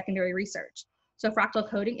approach to secondary research. So fractal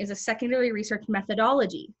coding is a secondary research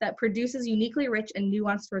methodology that produces uniquely rich and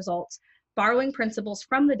nuanced results, borrowing principles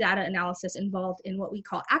from the data analysis involved in what we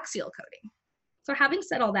call axial coding. So having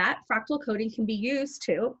said all that, fractal coding can be used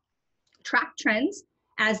to track trends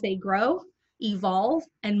as they grow, evolve,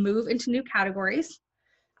 and move into new categories,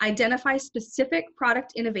 identify specific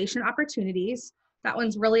product innovation opportunities. That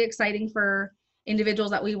one's really exciting for individuals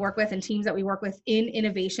that we work with and teams that we work with in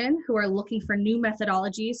innovation who are looking for new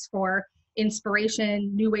methodologies for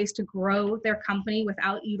inspiration, new ways to grow their company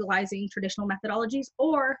without utilizing traditional methodologies,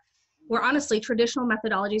 or where honestly traditional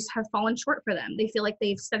methodologies have fallen short for them. They feel like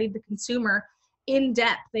they've studied the consumer in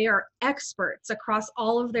depth. They are experts across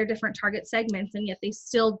all of their different target segments, and yet they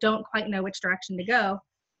still don't quite know which direction to go.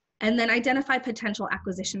 And then identify potential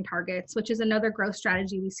acquisition targets, which is another growth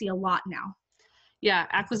strategy we see a lot now. Yeah,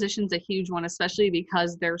 acquisition's a huge one, especially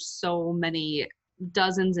because there's so many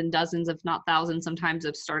dozens and dozens, if not thousands sometimes,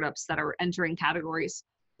 of startups that are entering categories,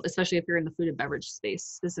 especially if you're in the food and beverage space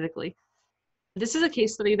specifically. This is a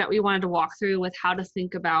case study that we wanted to walk through with how to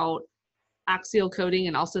think about axial coding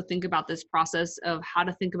and also think about this process of how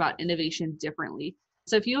to think about innovation differently.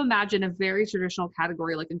 So if you imagine a very traditional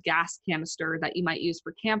category like a gas canister that you might use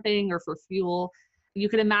for camping or for fuel, you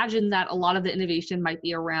could imagine that a lot of the innovation might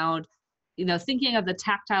be around, thinking of the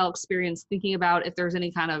tactile experience, thinking about if there's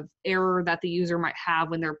any kind of error that the user might have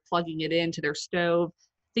when they're plugging it into their stove,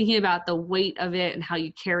 thinking about the weight of it and how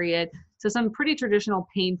you carry it. So some pretty traditional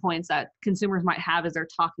pain points that consumers might have as they're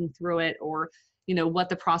talking through it, or, what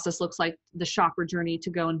the process looks like, the shopper journey to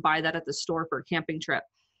go and buy that at the store for a camping trip.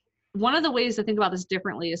 One of the ways to think about this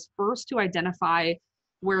differently is first to identify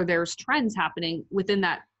where there's trends happening within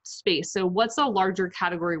that space. So what's a larger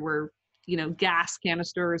category where gas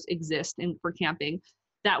canisters exist for camping?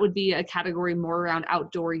 That would be a category more around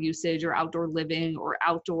outdoor usage or outdoor living or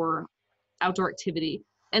outdoor activity.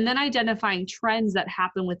 And then identifying trends that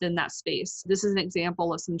happen within that space. This is an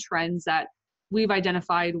example of some trends that we've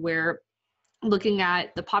identified where looking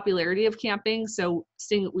at the popularity of camping. So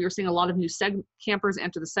we were seeing a lot of new campers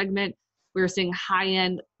enter the segment. We were seeing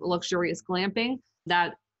high-end luxurious glamping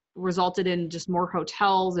that resulted in just more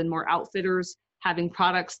hotels and more outfitters having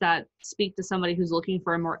products that speak to somebody who's looking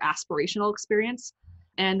for a more aspirational experience.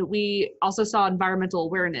 And we also saw environmental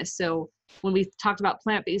awareness. So when we talked about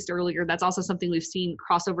plant-based earlier, that's also something we've seen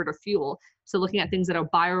cross over to fuel. So looking at things that are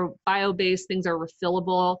bio-based, things that are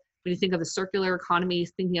refillable. When you think of the circular economy,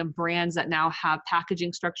 thinking of brands that now have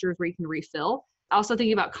packaging structures where you can refill. Also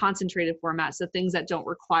thinking about concentrated formats, so things that don't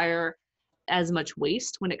require as much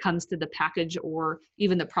waste when it comes to the package or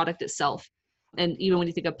even the product itself. And even when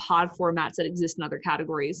you think of pod formats that exist in other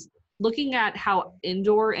categories, looking at how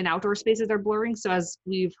indoor and outdoor spaces are blurring. So as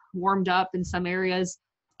we've warmed up in some areas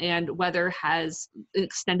and weather has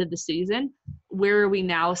extended the season, where are we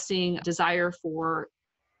now seeing a desire for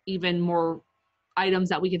even more items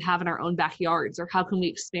that we can have in our own backyards, or how can we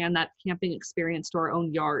expand that camping experience to our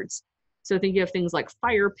own yards? So thinking of things like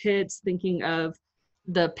fire pits, thinking of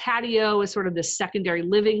the patio as sort of the secondary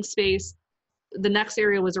living space. The next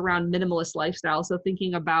area was around minimalist lifestyle. So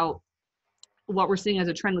thinking about what we're seeing as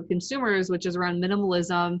a trend with consumers, which is around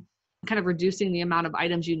minimalism, kind of reducing the amount of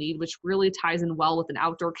items you need, which really ties in well with an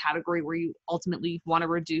outdoor category where you ultimately want to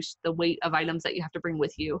reduce the weight of items that you have to bring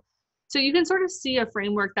with you. So you can sort of see a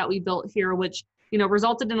framework that we built here, which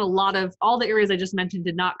resulted in a lot of, all the areas I just mentioned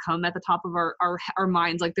did not come at the top of our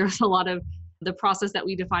minds. Like there's a lot of the process that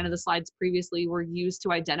we defined in the slides previously were used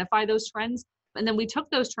to identify those trends. And then we took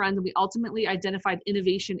those trends and we ultimately identified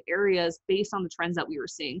innovation areas based on the trends that we were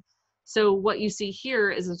seeing. So what you see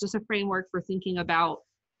here is just a framework for thinking about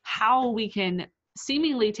how we can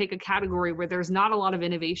seemingly take a category where there's not a lot of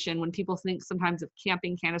innovation. When people think sometimes of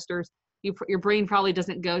camping canisters, your brain probably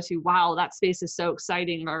doesn't go to, wow, that space is so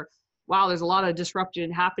exciting, or wow, there's a lot of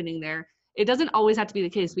disruption happening there. It doesn't always have to be the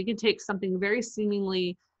case. We can take something very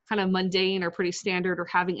seemingly kind of mundane or pretty standard or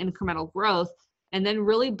having incremental growth, and then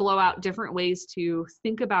really blow out different ways to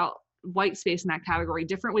think about white space in that category,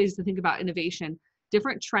 different ways to think about innovation,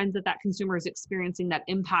 different trends that consumer is experiencing that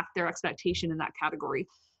impact their expectation in that category.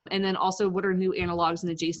 And then also what are new analogs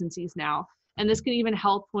and adjacencies now? And this can even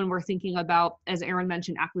help when we're thinking about, as Aaron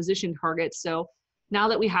mentioned, acquisition targets. So now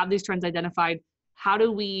that we have these trends identified, how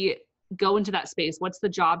do we go into that space? What's the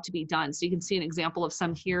job to be done? So you can see an example of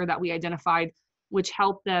some here that we identified, which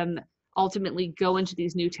help them ultimately go into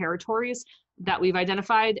these new territories that we've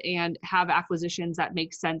identified and have acquisitions that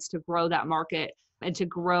make sense to grow that market and to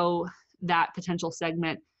grow that potential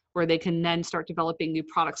segment where they can then start developing new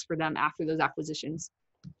products for them after those acquisitions.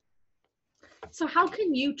 So how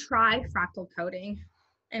can you try fractal coding?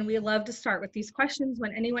 And we love to start with these questions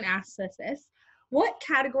when anyone asks us this. What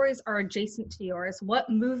categories are adjacent to yours? What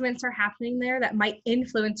movements are happening there that might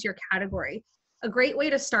influence your category? A great way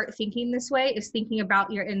to start thinking this way is thinking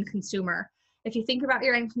about your end consumer. If you think about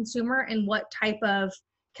your end consumer and what type of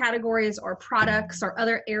categories or products or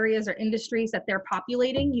other areas or industries that they're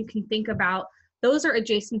populating, you can think about those are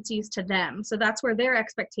adjacencies to them. So that's where their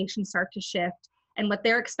expectations start to shift, and what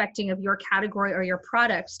they're expecting of your category or your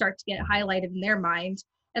product start to get highlighted in their mind.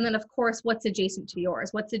 And then of course, what's adjacent to yours?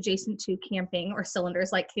 What's adjacent to camping or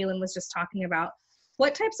cylinders like Kaylin was just talking about?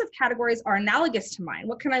 What types of categories are analogous to mine?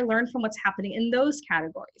 What can I learn from what's happening in those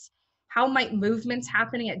categories? How might movements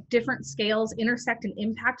happening at different scales intersect and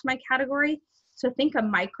impact my category? So think a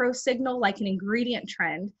micro signal like an ingredient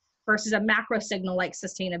trend versus a macro signal like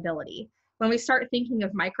sustainability. When we start thinking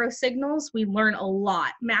of micro signals, we learn a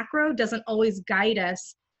lot. Macro doesn't always guide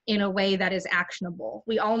us in a way that is actionable.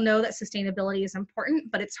 We all know that sustainability is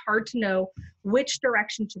important, but it's hard to know which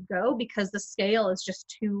direction to go because the scale is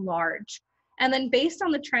just too large. And then based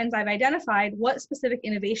on the trends I've identified, what specific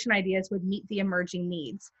innovation ideas would meet the emerging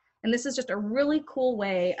needs? And this is just a really cool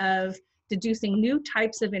way of deducing new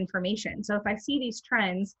types of information. So if I see these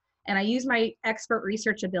trends and I use my expert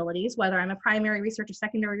research abilities, whether I'm a primary researcher,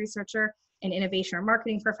 secondary researcher, an innovation or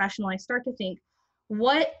marketing professional, I start to think,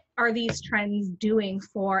 what are these trends doing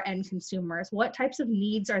for end consumers? What types of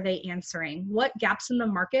needs are they answering? What gaps in the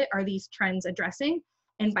market are these trends addressing?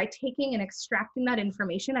 And by taking and extracting that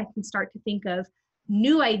information, I can start to think of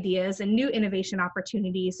new ideas and new innovation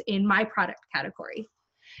opportunities in my product category.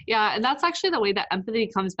 Yeah, and that's actually the way that empathy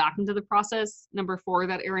comes back into the process, number 4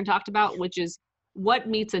 that Aaron talked about, which is what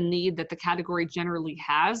meets a need that the category generally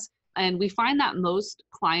has. And we find that most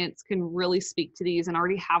clients can really speak to these and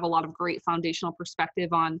already have a lot of great foundational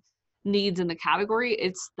perspective on needs in the category.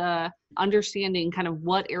 It's the understanding kind of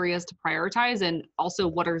what areas to prioritize and also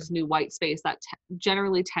what is new white space that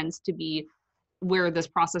generally tends to be where this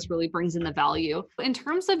process really brings in the value. In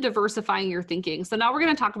terms of diversifying your thinking, so now we're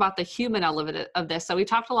going to talk about the human element of this. So we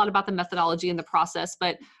talked a lot about the methodology and the process,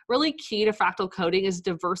 but really key to fractal coding is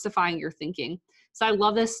diversifying your thinking. So I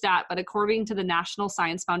love this stat, but according to the National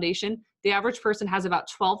Science Foundation, the average person has about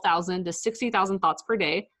 12,000 to 60,000 thoughts per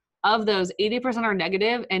day. Of those, 80% are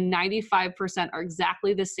negative and 95% are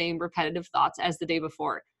exactly the same repetitive thoughts as the day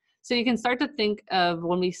before. So you can start to think of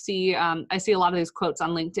when we see, I see a lot of these quotes on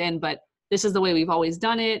LinkedIn, but this is the way we've always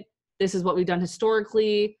done it. This is what we've done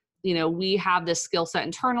historically. You know, we have this skill set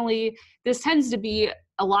internally. This tends to be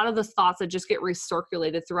a lot of the thoughts that just get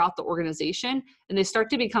recirculated throughout the organization, and they start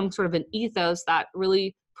to become sort of an ethos that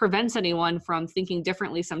really prevents anyone from thinking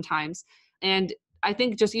differently sometimes. And I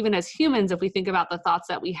think just even as humans, if we think about the thoughts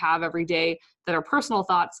that we have every day that are personal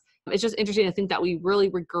thoughts, it's just interesting to think that we really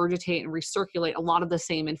regurgitate and recirculate a lot of the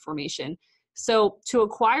same information. So to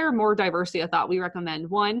acquire more diversity, I thought we recommend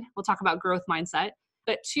 1, we'll talk about growth mindset,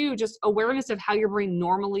 but 2, just awareness of how your brain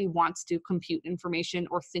normally wants to compute information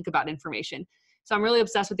or think about information. So I'm really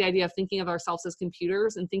obsessed with the idea of thinking of ourselves as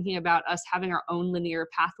computers and thinking about us having our own linear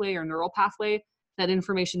pathway or neural pathway that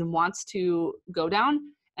information wants to go down.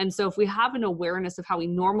 And so if we have an awareness of how we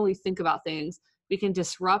normally think about things, we can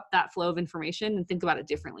disrupt that flow of information and think about it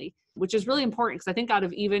differently, which is really important because I think out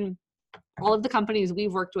of even all of the companies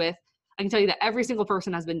we've worked with, I can tell you that every single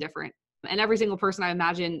person has been different. And every single person, I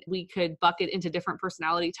imagine, we could bucket into different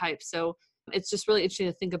personality types. So it's just really interesting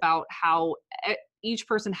to think about how each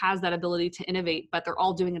person has that ability to innovate, but they're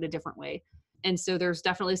all doing it a different way. And so there's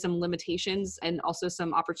definitely some limitations and also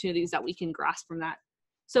some opportunities that we can grasp from that.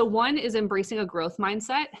 So 1 is embracing a growth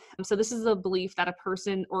mindset. So this is the belief that a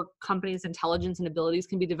person or company's intelligence and abilities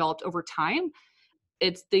can be developed over time.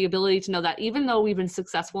 It's the ability to know that even though we've been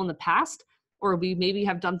successful in the past, or we maybe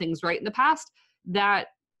have done things right in the past, that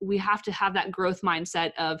we have to have that growth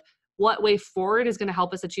mindset of what way forward is going to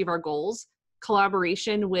help us achieve our goals.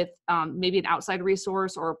 Collaboration with maybe an outside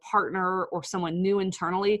resource or a partner or someone new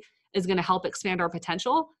internally is going to help expand our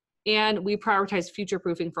potential. And we prioritize future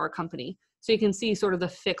proofing for our company. So you can see sort of the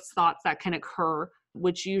fixed thoughts that can occur,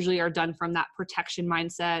 which usually are done from that protection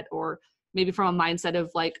mindset or maybe from a mindset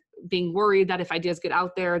of like being worried that if ideas get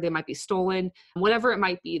out there, they might be stolen, whatever it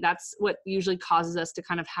might be. That's what usually causes us to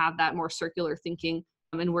kind of have that more circular thinking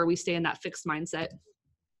and where we stay in that fixed mindset.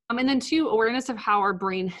 And then 2, awareness of how our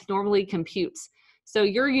brain normally computes. So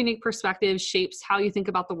your unique perspective shapes how you think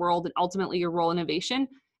about the world and ultimately your role in innovation.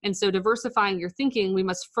 And so diversifying your thinking, we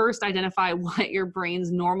must first identify what your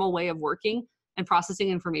brain's normal way of working and processing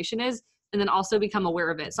information is, and then also become aware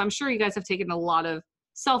of it. So I'm sure you guys have taken a lot of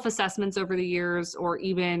self-assessments over the years, or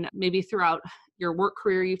even maybe throughout your work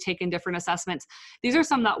career, you've taken different assessments. These are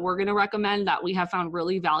some that we're going to recommend that we have found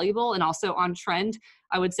really valuable and also on trend,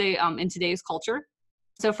 I would say, in today's culture.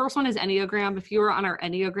 So first one is Enneagram. If you were on our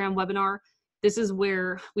Enneagram webinar, this is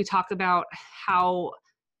where we talk about how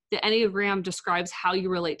the Enneagram describes how you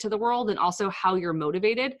relate to the world and also how you're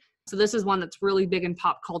motivated. So this is one that's really big in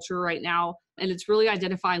pop culture right now. And it's really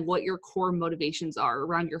identifying what your core motivations are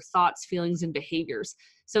around your thoughts, feelings, and behaviors.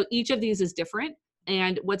 So each of these is different.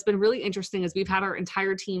 And what's been really interesting is we've had our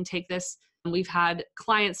entire team take this, and we've had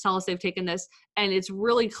clients tell us they've taken this, and it's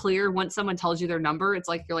really clear once someone tells you their number, it's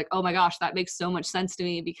like, you're like, oh my gosh, that makes so much sense to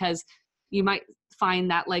me, because you might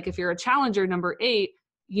find that, like, if you're a challenger, number 8,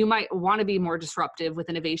 you might want to be more disruptive with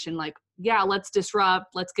innovation. Like, yeah, let's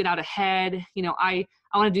disrupt, let's get out ahead. I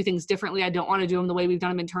want to do things differently. I don't want to do them the way we've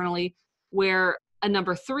done them internally. Where a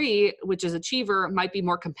number 3, which is achiever, might be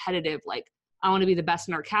more competitive. Like, I want to be the best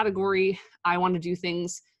in our category. I want to do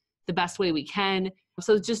things the best way we can.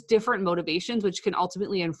 So it's just different motivations, which can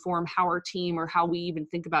ultimately inform how our team or how we even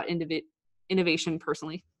think about innovation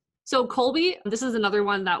personally. So Kolbe, this is another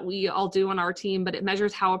one that we all do on our team, but it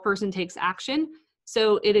measures how a person takes action.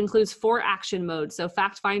 So it includes 4 action modes. So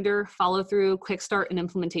fact finder, follow through, quick start, and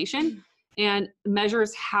implementation, and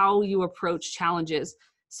measures how you approach challenges.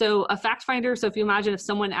 So a fact finder, so if you imagine if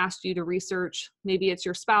someone asked you to research, maybe it's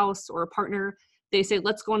your spouse or a partner, they say,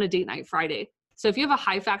 let's go on a date night Friday. So if you have a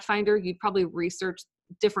high fact finder, you'd probably research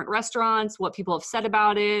different restaurants, what people have said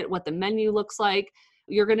about it, what the menu looks like.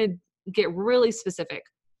 You're going to get really specific.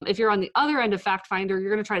 If you're on the other end of fact finder, you're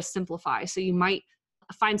going to try to simplify. So you might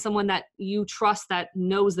find someone that you trust that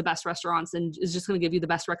knows the best restaurants and is just going to give you the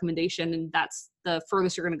best recommendation. And that's the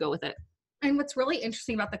furthest you're going to go with it. And what's really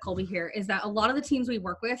interesting about the Kolbe here is that a lot of the teams we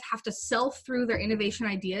work with have to sell through their innovation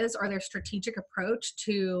ideas or their strategic approach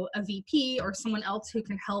to a VP or someone else who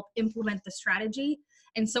can help implement the strategy.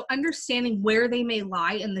 And so understanding where they may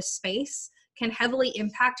lie in the space can heavily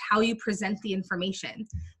impact how you present the information.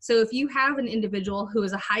 So if you have an individual who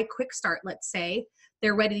is a high quick start, let's say,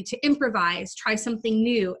 they're ready to improvise, try something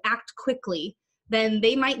new, act quickly, then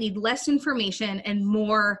they might need less information and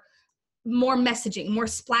more messaging, more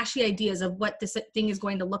splashy ideas of what this thing is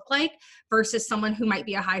going to look like, versus someone who might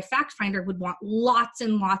be a high fact finder would want lots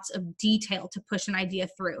and lots of detail to push an idea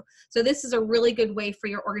through. So this is a really good way for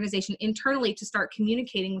your organization internally to start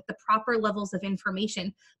communicating with the proper levels of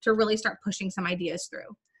information to really start pushing some ideas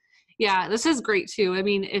through. Yeah, this is great too. I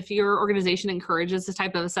mean, if your organization encourages this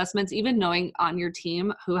type of assessments, even knowing on your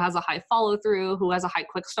team who has a high follow through, who has a high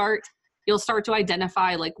quick start, you'll start to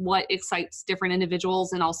identify like what excites different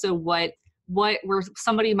individuals, and also what where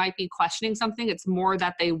somebody might be questioning something. It's more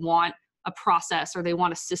that they want a process or they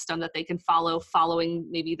want a system that they can following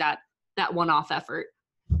maybe that one-off effort.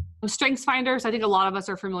 Strengths finders, I think a lot of us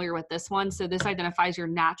are familiar with this one. So this identifies your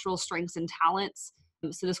natural strengths and talents.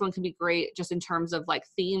 So this one can be great just in terms of like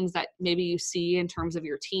themes that maybe you see in terms of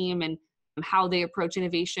your team and how they approach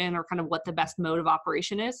innovation, or kind of what the best mode of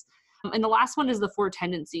operation is. And the last one is the 4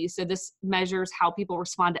 tendencies. So this measures how people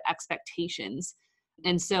respond to expectations.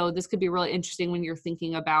 And so this could be really interesting when you're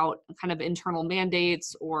thinking about kind of internal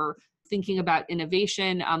mandates or thinking about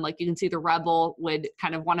innovation. Like you can see the rebel would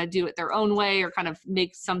kind of want to do it their own way, or kind of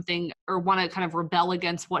make something, or want to kind of rebel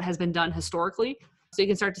against what has been done historically. So you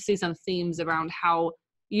can start to see some themes around how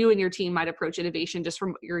you and your team might approach innovation just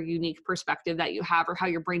from your unique perspective that you have, or how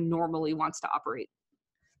your brain normally wants to operate.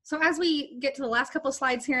 So as we get to the last couple of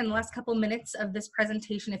slides here in the last couple of minutes of this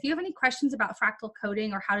presentation, if you have any questions about fractal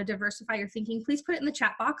coding or how to diversify your thinking, please put it in the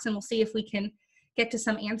chat box and we'll see if we can get to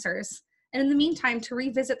some answers. And in the meantime, to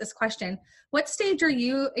revisit this question, what stage are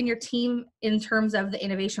you and your team in terms of the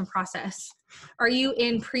innovation process? Are you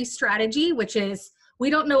in pre-strategy, which is we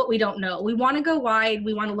don't know what we don't know. We want to go wide.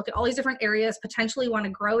 We want to look at all these different areas, potentially want to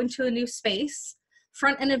grow into a new space.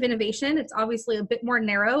 Front end of innovation, it's obviously a bit more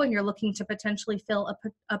narrow and you're looking to potentially fill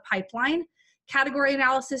a pipeline. Category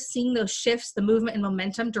analysis, seeing those shifts, the movement and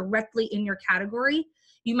momentum directly in your category.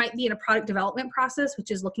 You might be in a product development process,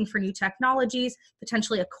 which is looking for new technologies,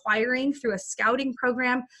 potentially acquiring through a scouting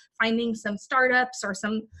program, finding some startups or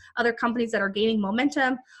some other companies that are gaining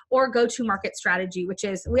momentum, or go-to-market strategy, which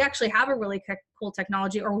is we actually have a really cool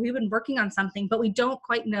technology, or we've been working on something, but we don't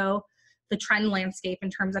quite know the trend landscape in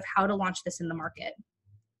terms of how to launch this in the market.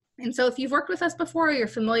 And so if you've worked with us before, or you're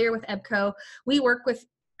familiar with EBCO, we work with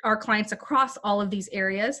our clients across all of these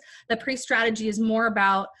areas. The pre-strategy is more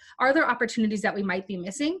about, are there opportunities that we might be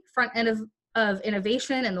missing? Front end of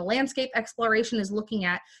innovation and the landscape exploration is looking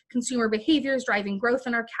at consumer behaviors driving growth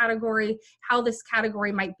in our category, how this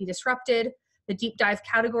category might be disrupted. The deep dive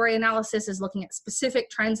category analysis is looking at specific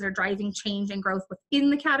trends that are driving change and growth within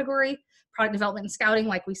the category. Product development and scouting,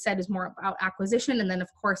 like we said, is more about acquisition, and then of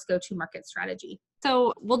course, go-to-market strategy.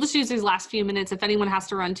 So we'll just use these last few minutes. If anyone has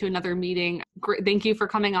to run to another meeting, thank you for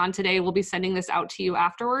coming on today. We'll be sending this out to you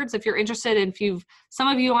afterwards. If you're interested, and some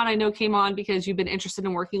of you I know came on because you've been interested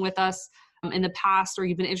in working with us in the past, or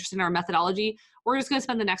you've been interested in our methodology, we're just going to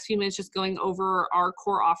spend the next few minutes just going over our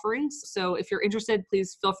core offerings. So if you're interested,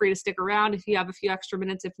 please feel free to stick around if you have a few extra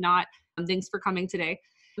minutes. If not, thanks for coming today.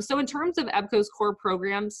 So in terms of EBCO's core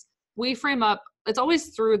programs, we frame up, it's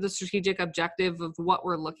always through the strategic objective of what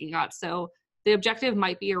we're looking at. So the objective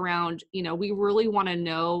might be around, we really want to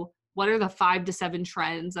know what are the 5 to 7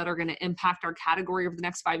 trends that are going to impact our category over the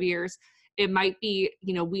next 5 years. It might be,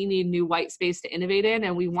 we need new white space to innovate in,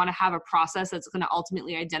 and we want to have a process that's going to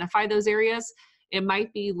ultimately identify those areas. It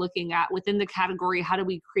might be looking at within the category, how do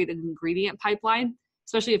we create an ingredient pipeline,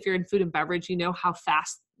 especially if you're in food and beverage, how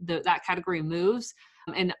fast that category moves,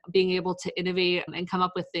 and being able to innovate and come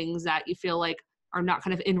up with things that you feel like are not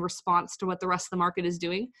kind of in response to what the rest of the market is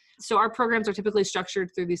doing. So our programs are typically structured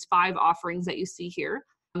through these 5 offerings that you see here.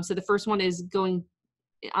 So the first one is going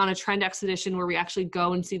on a trend expedition, where we actually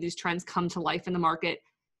go and see these trends come to life in the market.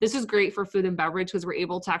 This is great for food and beverage because we're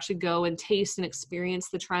able to actually go and taste and experience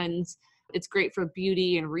the trends. It's great for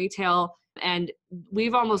beauty and retail. And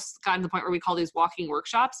we've almost gotten to the point where we call these walking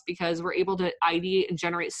workshops, because we're able to ideate and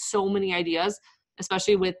generate so many ideas,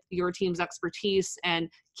 especially with your team's expertise and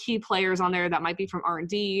key players on there that might be from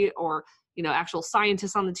R&D or, actual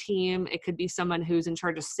scientists on the team. It could be someone who's in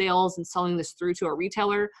charge of sales and selling this through to a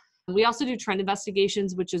retailer. We also do trend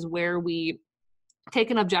investigations, which is where we take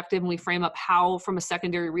an objective and we frame up how, from a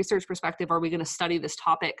secondary research perspective, are we going to study this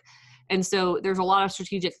topic. And so there's a lot of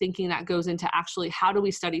strategic thinking that goes into actually how do we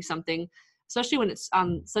study something, especially when it's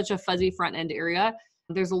on such a fuzzy front end area.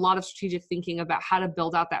 There's a lot of strategic thinking about how to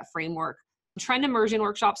build out that framework. Trend immersion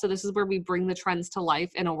workshops. So this is where we bring the trends to life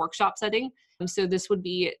in a workshop setting. So this would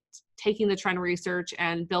be taking the trend research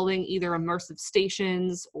and building either immersive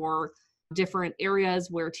stations or different areas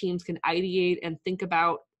where teams can ideate and think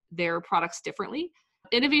about their products differently.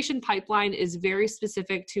 Innovation pipeline is very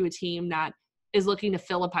specific to a team that is looking to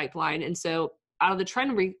fill a pipeline. And so out of the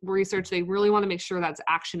trend research, they really want to make sure that's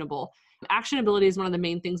actionable. Actionability is one of the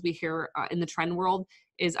main things we hear in the trend world,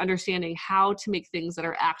 is understanding how to make things that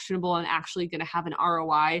are actionable and actually going to have an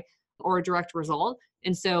ROI or a direct result.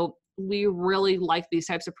 And so we really like these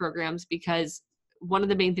types of programs, because one of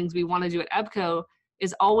the main things we want to do at EBCO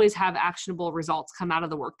is always have actionable results come out of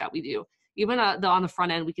the work that we do. Even though on the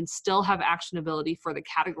front end, we can still have actionability for the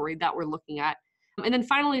category that we're looking at. And then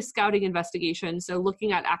finally, scouting investigation. So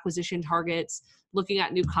looking at acquisition targets, looking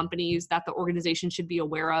at new companies that the organization should be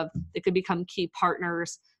aware of that could become key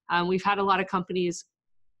partners. We've had a lot of companies,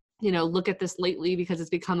 look at this lately because it's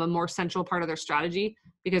become a more central part of their strategy,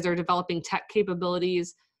 because they're developing tech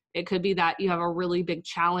capabilities. It could be that you have a really big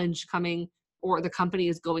challenge coming, or the company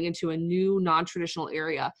is going into a new non-traditional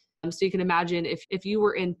area. So you can imagine if you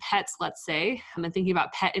were in pets, let's say, and thinking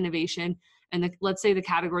about pet innovation, and let's say the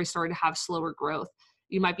category started to have slower growth,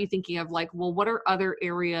 you might be thinking of what are other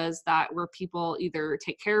areas where people either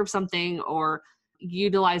take care of something or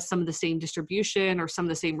utilize some of the same distribution or some of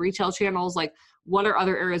the same retail channels? What are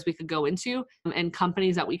other areas we could go into and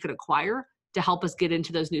companies that we could acquire to help us get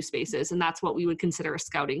into those new spaces? And that's what we would consider a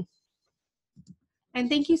scouting. And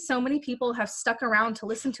thank you. So many people have stuck around to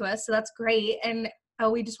listen to us. So that's great. And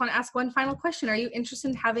we just want to ask one final question. Are you interested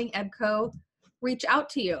in having EBCO reach out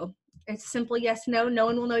to you? It's simple yes, no. No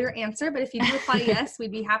one will know your answer. But if you do reply yes,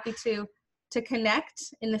 we'd be happy to connect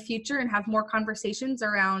in the future and have more conversations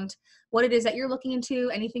around what it is that you're looking into,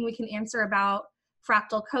 anything we can answer about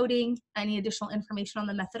fractal coding, any additional information on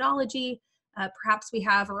the methodology. Perhaps we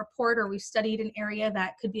have a report or we've studied an area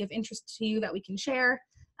that could be of interest to you that we can share.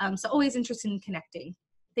 So always interested in connecting.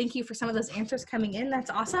 Thank you for some of those answers coming in. That's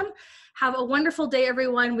awesome. Have a wonderful day,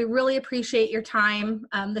 everyone. We really appreciate your time.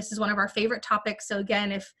 This is one of our favorite topics. So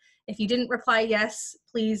again, if you didn't reply yes,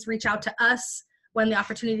 please reach out to us when the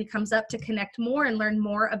opportunity comes up to connect more and learn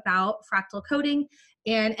more about Fractal Coding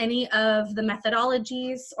and any of the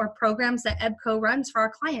methodologies or programs that EBCO runs for our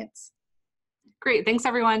clients. Great. Thanks,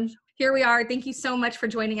 everyone. Here we are. Thank you so much for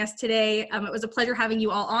joining us today. It was a pleasure having you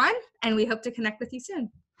all on, and we hope to connect with you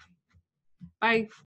soon. Bye.